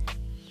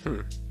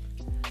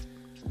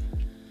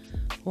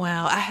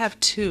 Well, I have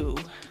two.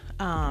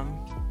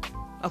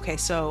 Okay,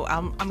 so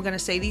I'm going to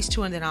say these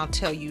two, and then I'll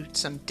tell you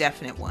some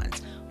definite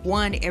ones.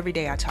 One, every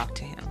day I talk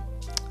to him.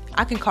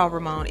 I can call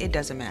Ramon. It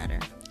doesn't matter.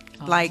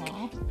 Like,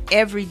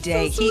 every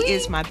day, he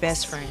is my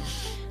best friend.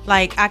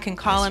 Like, I can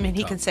call him and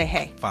he can say,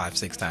 hey.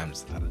 5-6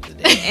 times out of the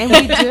day. And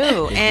we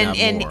do. If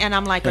not more. and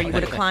I'm like, are you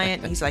with a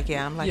client? He's like,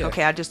 yeah. I'm like,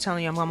 okay, I'm just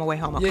telling you I'm on my way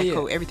home. Okay,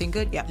 cool. Everything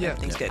good? Yeah,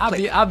 everything's good.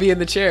 I'll be in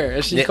the chair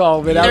as she Yep.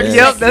 called me.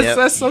 Yes.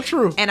 That's so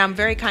true. And I'm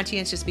very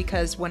conscientious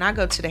because when I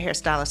go to the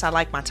hairstylist, I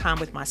like my time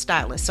with my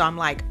stylist. So I'm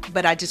like,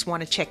 but I just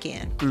want to check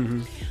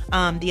in.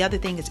 The other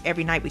thing is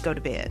every night we go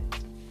to bed.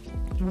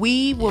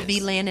 We will be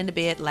laying in the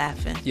bed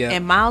laughing. Yeah.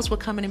 And Miles will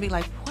come in and be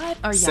like, what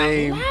are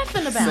y'all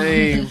laughing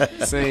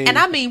about? Same. And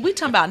I mean, we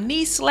talking about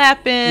knee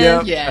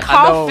slapping, Yeah.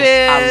 coughing,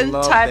 I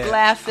love type that.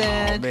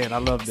 laughing. Oh, man, I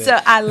love that. So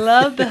I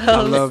love those.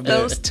 love that.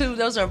 Those two.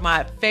 Those are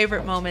my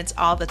favorite moments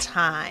all the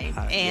time.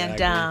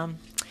 And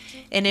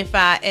and if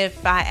I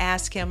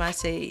ask him, I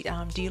say,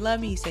 do you love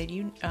me? He said,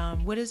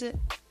 what is it?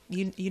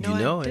 You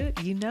know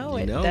it. You know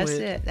it. That's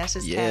it. That's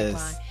his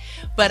tagline.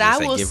 But I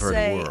will give her the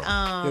say,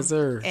 world. Yes,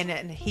 sir.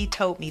 and he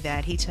told me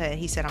that he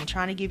said, I'm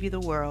trying to give you the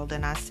world,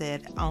 and I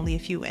said, only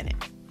if you in it,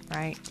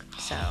 right?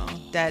 So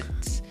that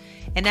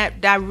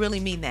I really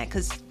mean that,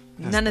 because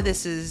none of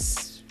this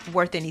is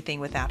worth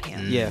anything without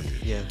him. Yeah.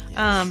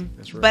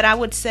 That's right. But I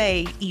would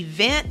say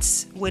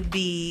events would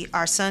be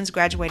our son's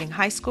graduating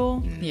high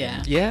school.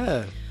 Yeah.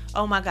 Yeah.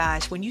 Oh my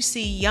gosh, when you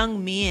see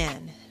young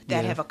men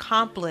that have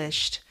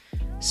accomplished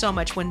so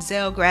much. When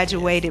Zell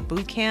graduated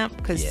boot camp,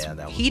 because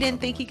he didn't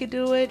think he could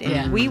do it,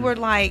 and we were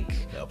like,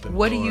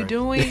 what are you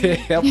doing?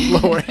 Help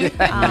Lord.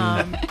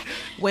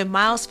 When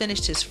Miles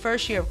finished his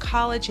first year of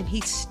college and he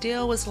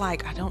still was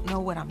like, I don't know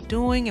what I'm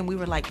doing, and we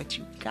were like, but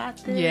you got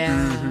this.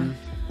 Yes.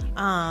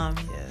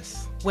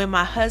 When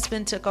my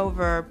husband took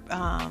over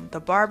the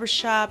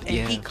barbershop,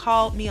 and he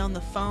called me on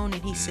the phone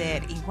and he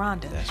said,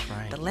 Rhonda, That's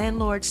right. the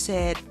landlord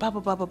said blah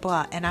blah blah blah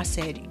blah, and I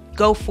said,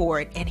 go for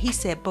it. And he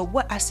said, but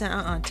what? I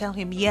said, tell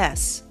him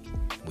yes.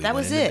 That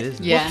was it.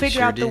 Yeah. We'll figure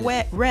Sure out the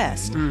did.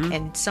 rest.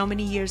 And so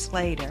many years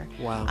later,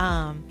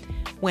 Wow.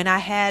 when I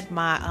had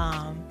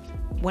my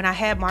when I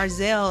had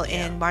Marzell,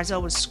 and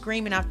Marzell was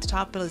screaming out the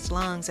top of his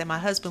lungs, and my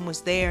husband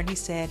was there, and he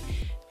said,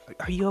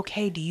 are you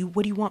okay?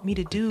 What do you want me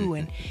to do?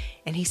 And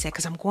he said,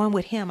 because I'm going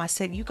with him. I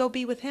said, you go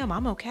be with him.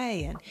 I'm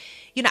okay.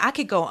 And I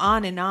could go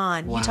on and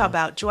on. Wow. You talk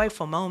about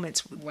joyful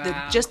moments.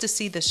 Wow. Just to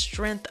see the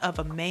strength of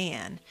a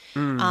man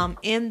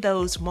in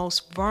those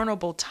most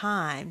vulnerable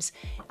times,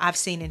 I've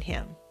seen in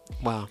him.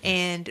 Wow.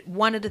 And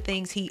one of the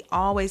things he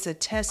always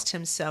attests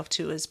himself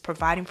to is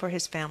providing for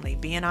his family,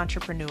 being an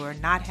entrepreneur,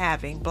 not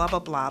having blah, blah,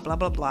 blah, blah,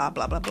 blah, blah,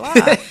 blah, blah, blah.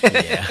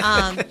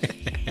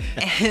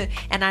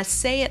 And I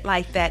say it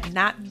like that,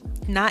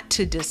 not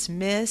to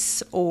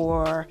dismiss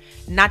or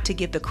not to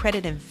give the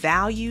credit and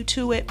value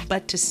to it,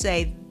 but to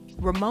say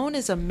Ramon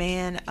is a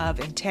man of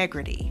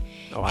integrity.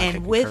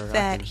 And with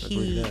that,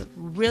 he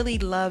really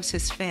loves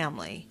his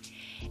family.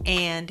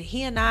 And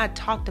he and I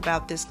talked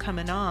about this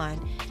coming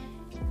on.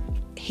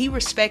 He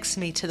respects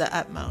me to the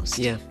utmost.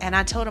 Yeah. And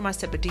I told him, I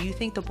said, but do you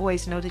think the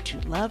boys know that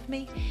you love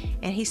me?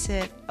 And he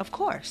said, of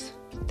course.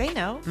 They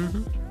know.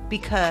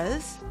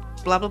 Because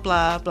blah, blah,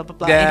 blah, blah, blah,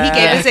 blah. And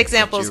he gave us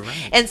examples.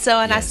 Right. And so,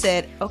 I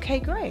said, okay,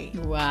 great.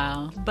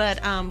 Wow. But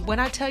when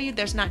I tell you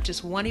there's not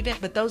just one event,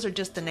 but those are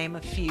just to name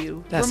a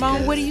few. That's Ramon,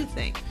 good. what do you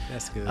think?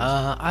 That's good.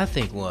 I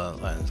think,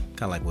 kind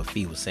of like what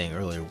Fee was saying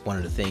earlier, one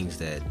of the things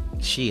that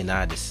she and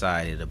I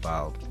decided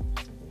about,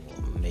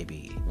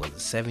 maybe,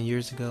 7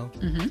 years ago?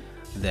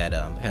 That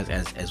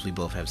as we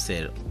both have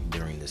said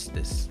during this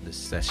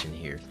session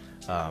here,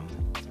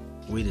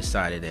 we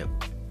decided that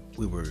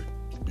we were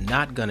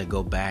not gonna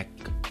go back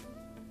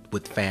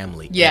with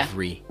family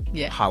every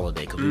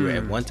holiday, because we were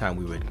at one time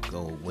we would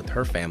go with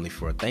her family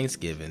for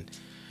Thanksgiving,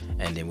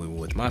 and then we were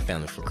with my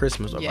family for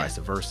Christmas, or vice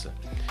versa.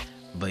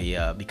 But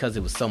because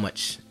there was so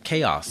much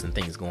chaos and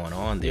things going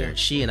on there,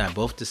 she and I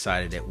both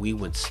decided that we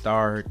would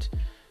start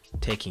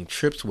taking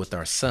trips with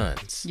our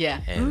sons.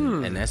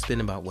 And that's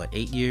been about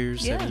 8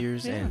 years, 7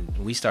 years, and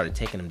we started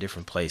taking them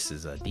different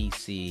places,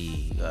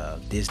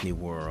 DC, Disney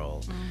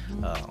World,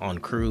 on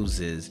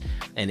cruises,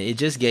 and it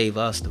just gave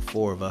us, the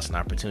four of us, an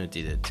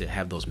opportunity to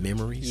have those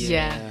memories.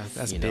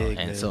 That's big, and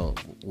man. so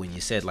when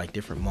you said like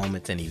different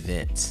moments and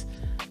events,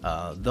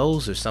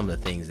 those are some of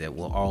the things that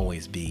will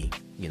always be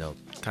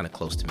kind of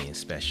close to me and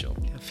special.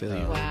 I feel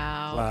you.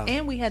 Wow.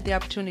 And we had the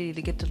opportunity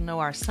to get to know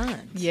our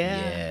sons. Yeah.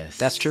 Yes,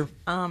 That's true.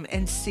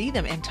 And see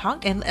them and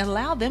talk and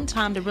allow them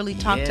time to really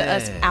talk to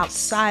us Yes.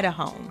 outside of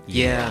home.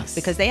 Yeah.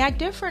 Because they act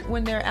different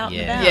when they're out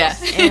and about.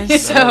 Yes. And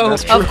so,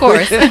 That's true. Of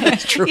course.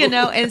 That's true.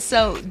 and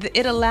so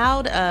it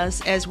allowed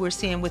us, as we're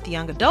seeing with the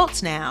young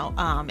adults now,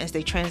 as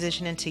they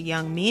transition into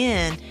young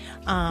men,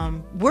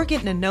 we're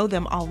getting to know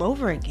them all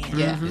over again.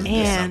 Yeah.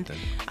 And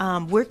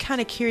something. we're kind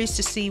of curious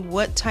to see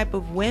what type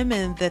of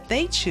women that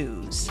they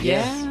choose.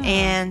 Yeah.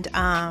 And,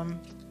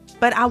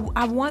 but I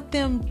want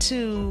them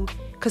to,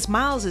 because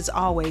Miles is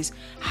always,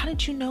 how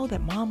did you know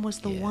that mom was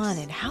the one?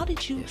 And how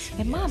did you,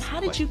 mom, how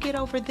did you get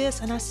over this?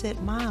 And I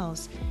said,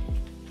 Miles,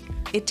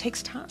 it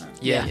takes time.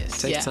 Yeah.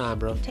 Yes. Takes Yeah. time,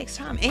 bro. It takes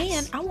time.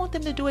 And I want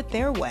them to do it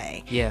their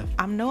way. Yeah.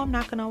 I know I'm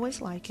not going to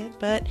always like it,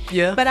 but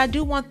Yeah. but I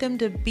do want them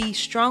to be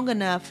strong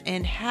enough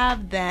and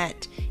have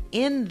that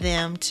in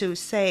them to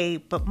say,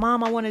 but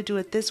mom, I want to do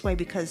it this way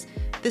because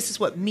this is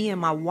what me and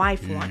my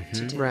wife want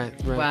to do. Right.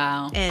 Right.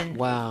 Wow. And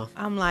Wow.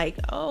 I'm like,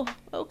 oh,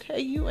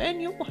 okay, you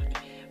and your wife.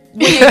 When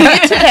they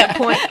get to that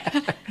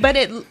point, but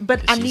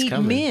I She's need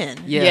coming. men.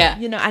 Yeah.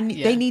 You know,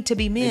 Yeah. they need to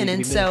be men, need to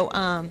and be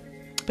so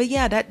but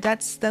yeah,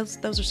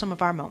 those are some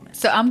of our moments.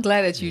 So I'm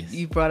glad that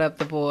you brought up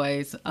the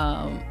boys,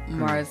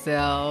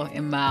 Marzell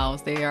and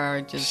Miles. They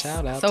are just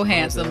Shout out so to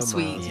handsome, Marzell,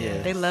 sweet. Miles.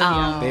 Yeah. They love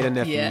y'all. They the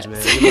nephews, Yes.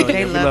 man. We love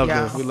They them. love We y'all.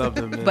 love them. We love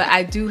them, man. But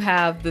I do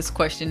have this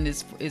question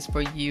is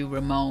for you,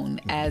 Ramon,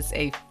 as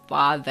a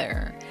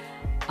father.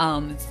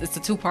 It's a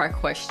two-part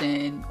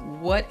question.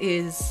 What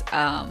is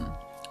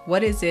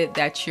it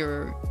that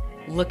you're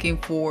looking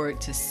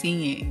forward to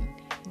seeing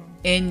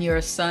in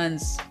your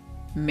sons'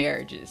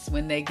 marriages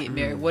when they get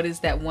married? What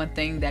is that one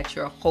thing that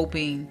you're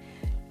hoping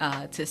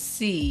to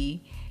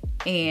see,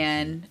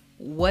 and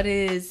what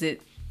is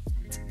it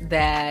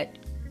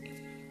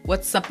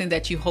what's something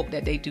that you hope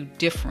that they do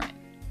different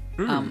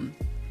Yes,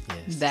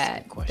 that's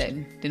a good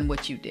question. than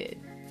what you did?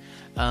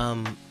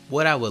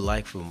 What I would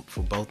like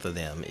for both of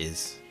them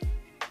is,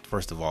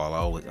 first of all,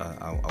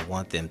 I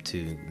want them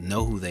to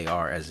know who they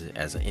are as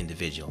an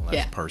individual, as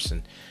Yeah. a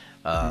person,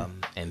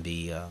 and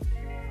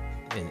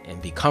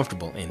be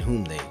comfortable in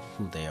who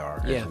they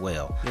are Yeah. as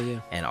well, Yeah.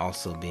 and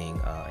also being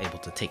able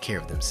to take care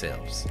of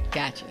themselves.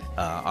 Gotcha.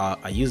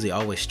 I usually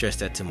always stress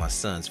that to my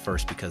sons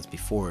first, because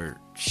before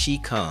she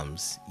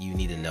comes, you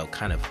need to know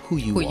kind of who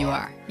you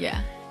are.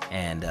 Yeah.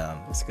 And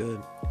That's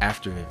good.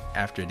 after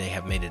they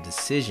have made a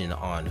decision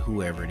on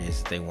whoever it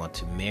is they want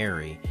to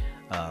marry,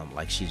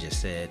 like she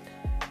just said,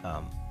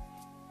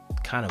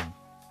 kind of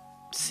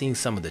seeing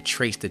some of the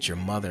traits that your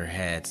mother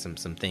had, some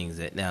things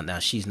that now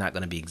she's not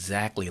going to be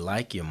exactly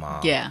like your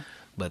mom. Yeah.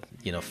 But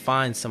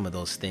find some of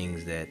those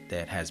things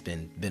that has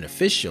been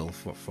beneficial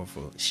for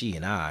she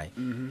and I,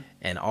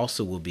 and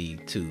also will be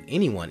to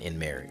anyone in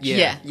marriage.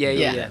 Yeah.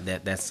 Yeah.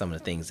 That's some of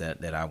the things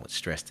that I would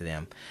stress to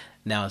them.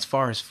 Now, as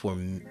far as for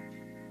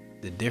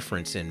the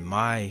difference in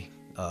my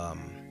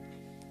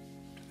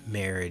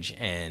marriage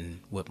and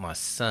with my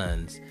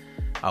sons,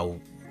 I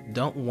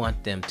don't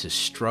want them to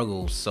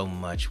struggle so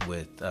much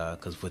with,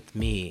 because with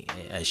me,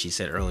 as she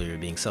said earlier,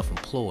 being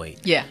self-employed,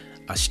 Yeah.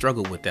 I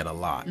struggled with that a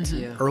lot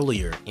Yeah.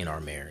 earlier in our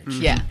marriage.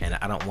 Yeah. And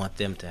I don't want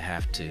them to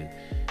have to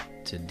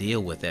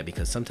deal with that,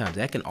 because sometimes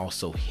that can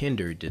also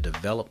hinder the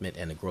development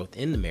and the growth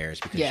in the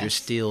marriage, because Yes. you're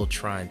still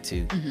trying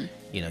to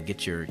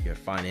get your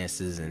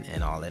finances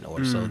and all that in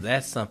order. So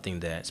that's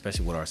something that,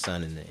 especially with our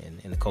son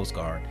in the Coast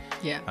Guard,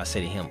 Yeah. I say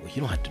to him, well,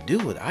 you don't have to do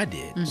what I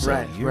did. So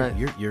Right, right.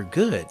 you're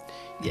good.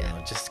 Yeah.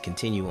 Just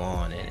continue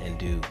on and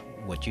do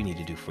what you need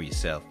to do for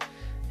yourself.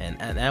 And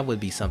that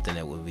would be something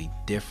that would be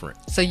different.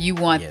 So you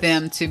want Yes.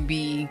 them to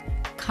be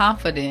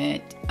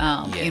confident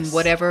in Yes.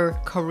 whatever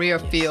career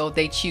field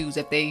they choose.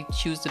 If they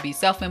choose to be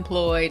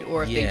self-employed,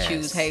 or if Yes. they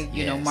choose, hey,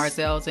 Yes.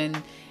 Marzell's in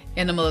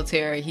the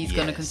military, he's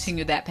going to Yes.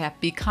 continue that path.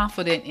 Be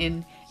confident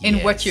in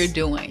what Yes. you're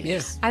doing.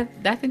 Yes. I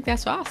think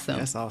that's awesome.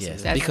 That's awesome.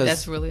 Yes, That's- because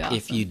that's really awesome.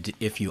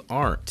 if you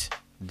aren't,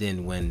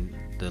 then when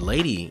the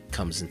lady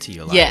comes into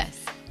your life, Yes.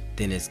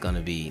 then it's gonna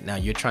be, now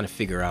you're trying to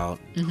figure out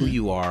who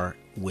you are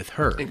with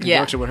her, In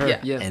conjunction with her. Yeah.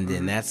 Yeah. and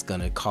then that's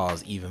gonna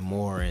cause even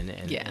more. And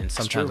Yeah, and it's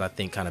sometimes true. I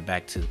think kind of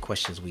back to the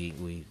questions we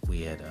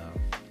had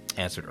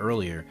answered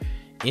earlier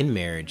in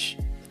marriage.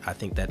 I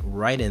think that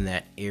right in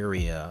that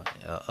area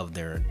of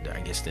their,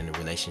 I guess, in the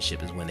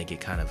relationship is when they get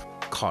kind of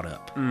caught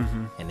up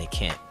and they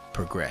can't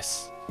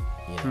progress.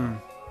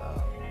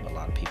 A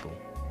lot of people.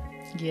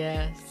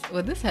 Yes.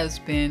 Well, this has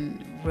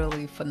been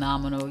really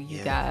phenomenal,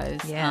 you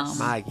guys. Yes.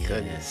 My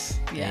goodness.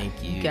 Yeah,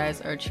 Thank you. You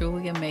guys are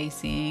truly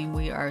amazing.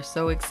 We are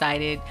so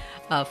excited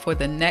for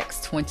the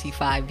next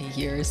 25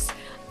 years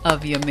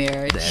of your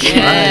marriage. That's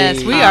Yes,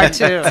 right. we are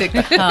too.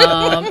 To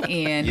come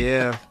and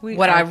Yeah. We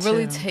what are I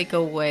really too. take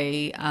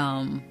away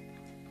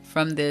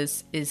from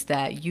this is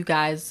that you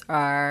guys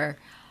are,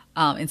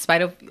 in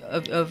spite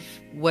of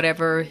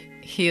whatever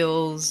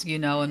hills,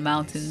 and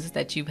mountains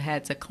that you've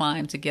had to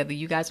climb together,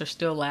 you guys are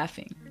still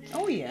laughing.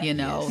 Oh yeah.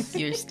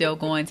 You're still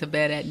going to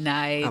bed at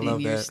night, I love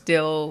and you're that.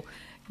 still,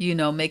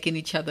 making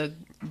each other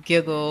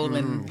giggle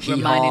and Hee-haw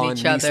reminding and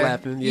each knee other.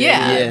 slapping.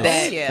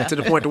 That, Yeah. To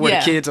the point to where Yeah.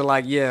 the kids are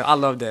like, yeah, I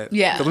love that.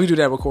 Yeah. Because we do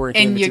that with Corey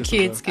and and Kimmy your too,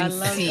 kids sometimes.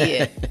 can see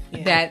it.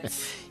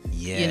 That's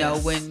you know,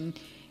 Yes. when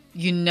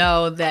you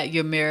know that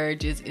your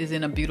marriage is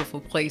in a beautiful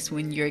place,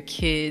 when your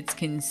kids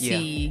can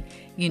see,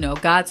 you know,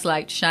 God's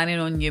light shining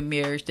on your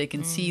marriage. They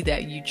can see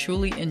that you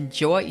truly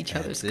enjoy each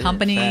other's it.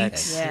 company.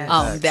 Facts. Yes.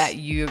 Facts. That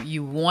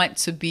you want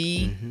to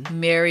be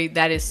married.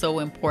 That is so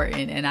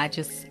important. And I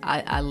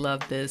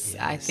love this.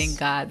 I Yes. thank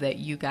God that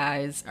you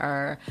guys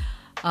are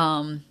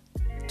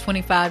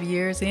 25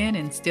 years in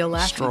and still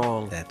laughing.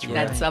 Strong. That's right.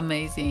 That's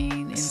amazing.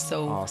 And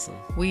so awesome.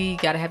 we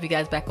got to have you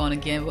guys back on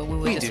again, but we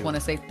would We just do. want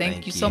to say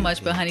thank you so you.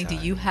 much. But honey, do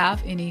Anytime. you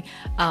have any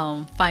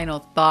final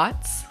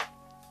thoughts?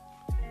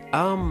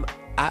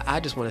 I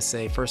just want to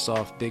say, first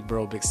off, big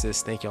bro, big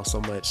sis, thank y'all so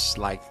much.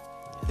 Like,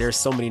 there's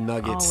so many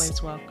nuggets.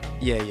 Always welcome.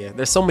 Yeah.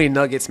 There's so many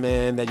nuggets,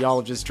 man, that y'all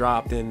have just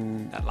dropped,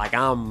 and like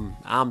I'm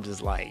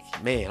just like,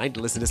 man, I need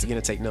to listen to this again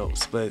and take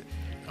notes. But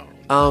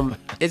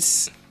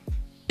it's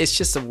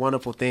just a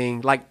wonderful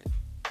thing. Like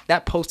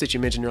that post that you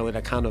mentioned earlier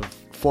that kind of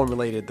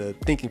formulated the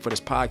thinking for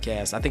this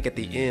podcast. I think at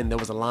the end there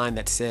was a line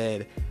that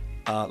said,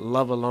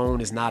 "Love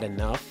alone is not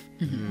enough."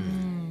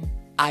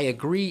 I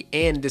agree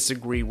and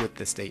disagree with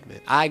the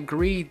statement. I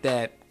agree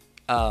that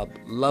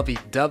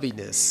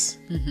lovey-doveyness,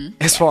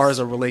 as far as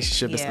a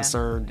relationship is Yeah.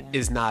 concerned,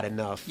 is not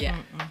enough. Yeah.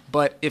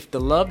 But if the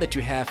love that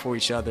you have for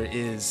each other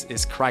is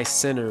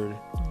Christ-centered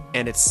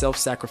and it's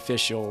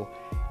self-sacrificial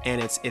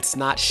and it's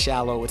not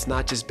shallow, it's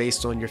not just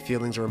based on your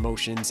feelings or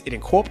emotions, it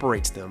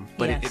incorporates them,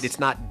 but Yes. it's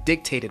not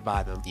dictated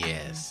by them.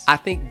 Yes. I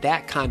think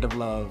that kind of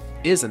love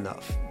is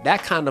enough.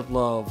 That kind of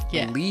love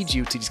Yes. will lead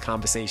you to these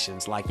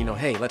conversations like, you know,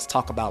 hey, let's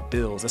talk about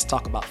bills. Let's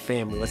talk about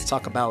family. Let's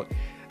talk about,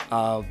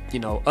 you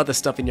know, other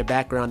stuff in your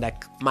background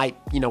that might,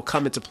 you know,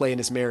 come into play in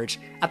this marriage.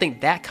 I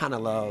think that kind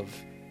of love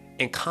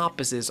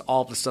encompasses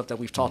all the stuff that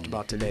we've talked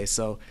about today.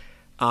 So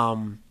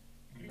to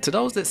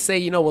those that say,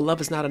 you know, well, love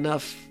is not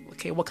enough,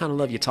 okay, what kind of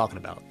love you're talking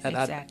about?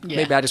 Exactly.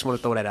 Maybe I just want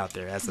to throw that out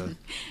there as a,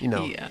 you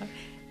know. Yeah.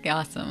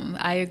 Awesome.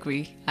 I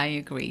agree.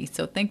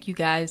 So thank you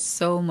guys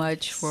so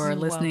much for You're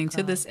listening to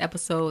welcome. this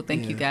episode.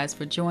 Thank you guys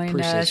for joining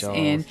Appreciate us. y'all.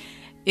 And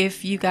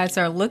if you guys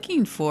are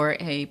looking for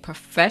a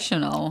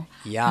professional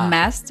Yeah.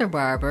 master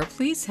barber,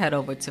 please head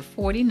over to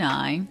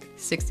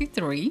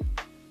 4963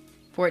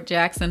 Fort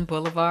Jackson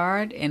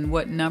Boulevard. And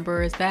what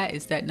number is that?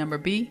 Is that number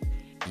B?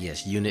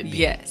 Yes, Unit B.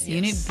 Yes,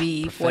 Unit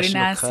B,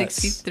 Professional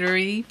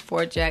 4963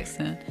 Fort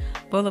Jackson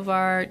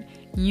Boulevard,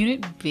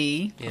 Unit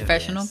B,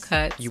 Professional Yes.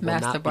 Cuts, You will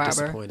Master not be Barber,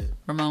 disappointed.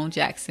 Ramon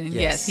Jackson.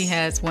 Yes. Yes. He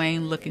has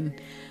Wayne looking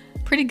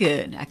pretty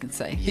good, I can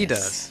say. He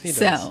does. He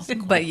does. So,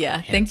 but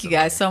yeah, thank you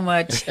guys so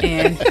much,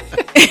 and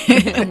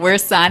we're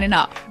signing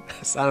off.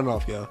 Signing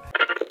off, y'all.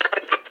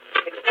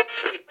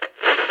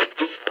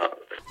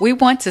 We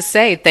want to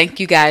say thank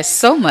you guys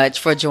so much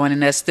for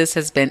joining us. This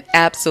has been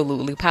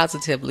absolutely,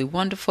 positively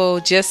wonderful.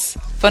 Just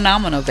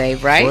phenomenal,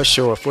 babe, right? For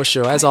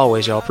sure. As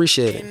always, y'all.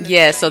 Appreciate it.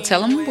 Yeah, so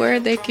tell them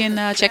where they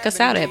can check us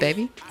out at,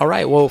 baby. All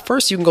right. Well,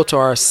 first you can go to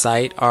our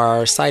site.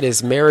 Our site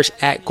is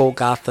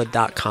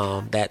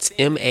marriageatgolgotha.com. That's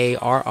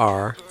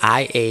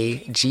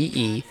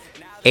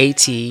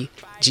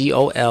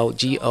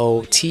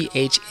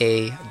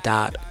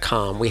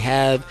marriageatgolgotha.com. We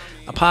have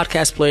a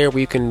podcast player where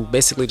you can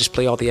basically just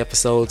play all the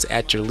episodes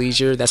at your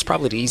leisure. That's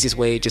probably the easiest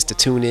way just to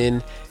tune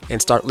in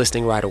and start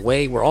listening right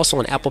away. We're also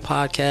on Apple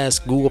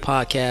Podcasts, Google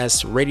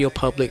Podcasts, Radio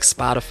Public,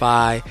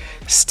 Spotify,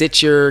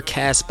 Stitcher,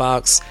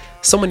 Castbox,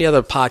 so many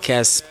other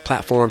podcast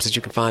platforms that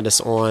you can find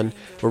us on.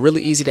 We're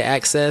really easy to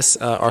access.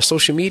 Our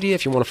social media,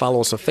 if you want to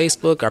follow us on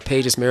Facebook, our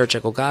page is Marriage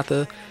at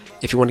Golgotha.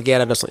 If you want to get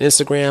at us on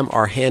Instagram,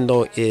 our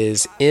handle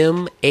is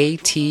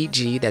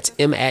MATG, that's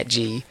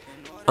M@G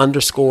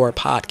 _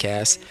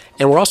 podcast.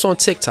 And we're also on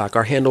TikTok.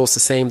 Our handle is the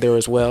same there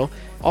as well.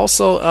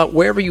 Also,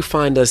 wherever you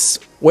find us,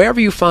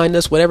 whatever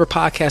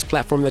podcast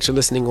platform that you're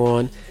listening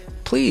on,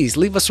 please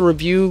leave us a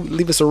review,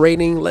 leave us a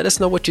rating, let us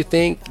know what you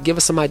think, give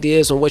us some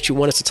ideas on what you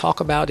want us to talk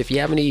about. If you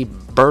have any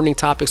burning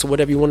topics or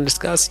whatever you want to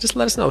discuss, just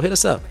let us know, hit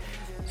us up.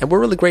 And we're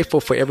really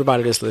grateful for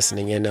everybody that's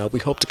listening, and we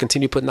hope to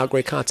continue putting out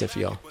great content for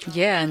y'all.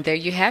 Yeah, and there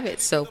you have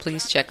it. So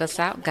please check us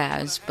out,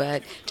 guys.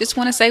 But just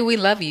want to say we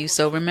love you.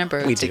 So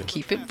remember We to do.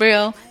 keep it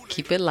real,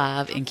 keep it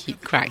live, and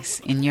keep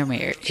Christ in your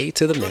marriage. A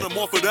to the man. I'm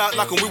off of that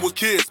like when we was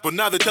kids, but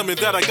now they tell me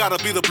that I gotta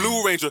be the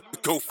Blue Ranger.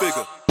 Go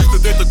figure. Used to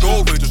date the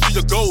Gold Ranger, she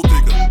a gold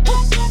digger.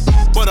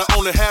 But I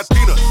only had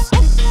peanuts.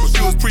 But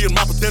she was pre in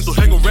my potential,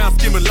 hang around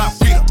skimming like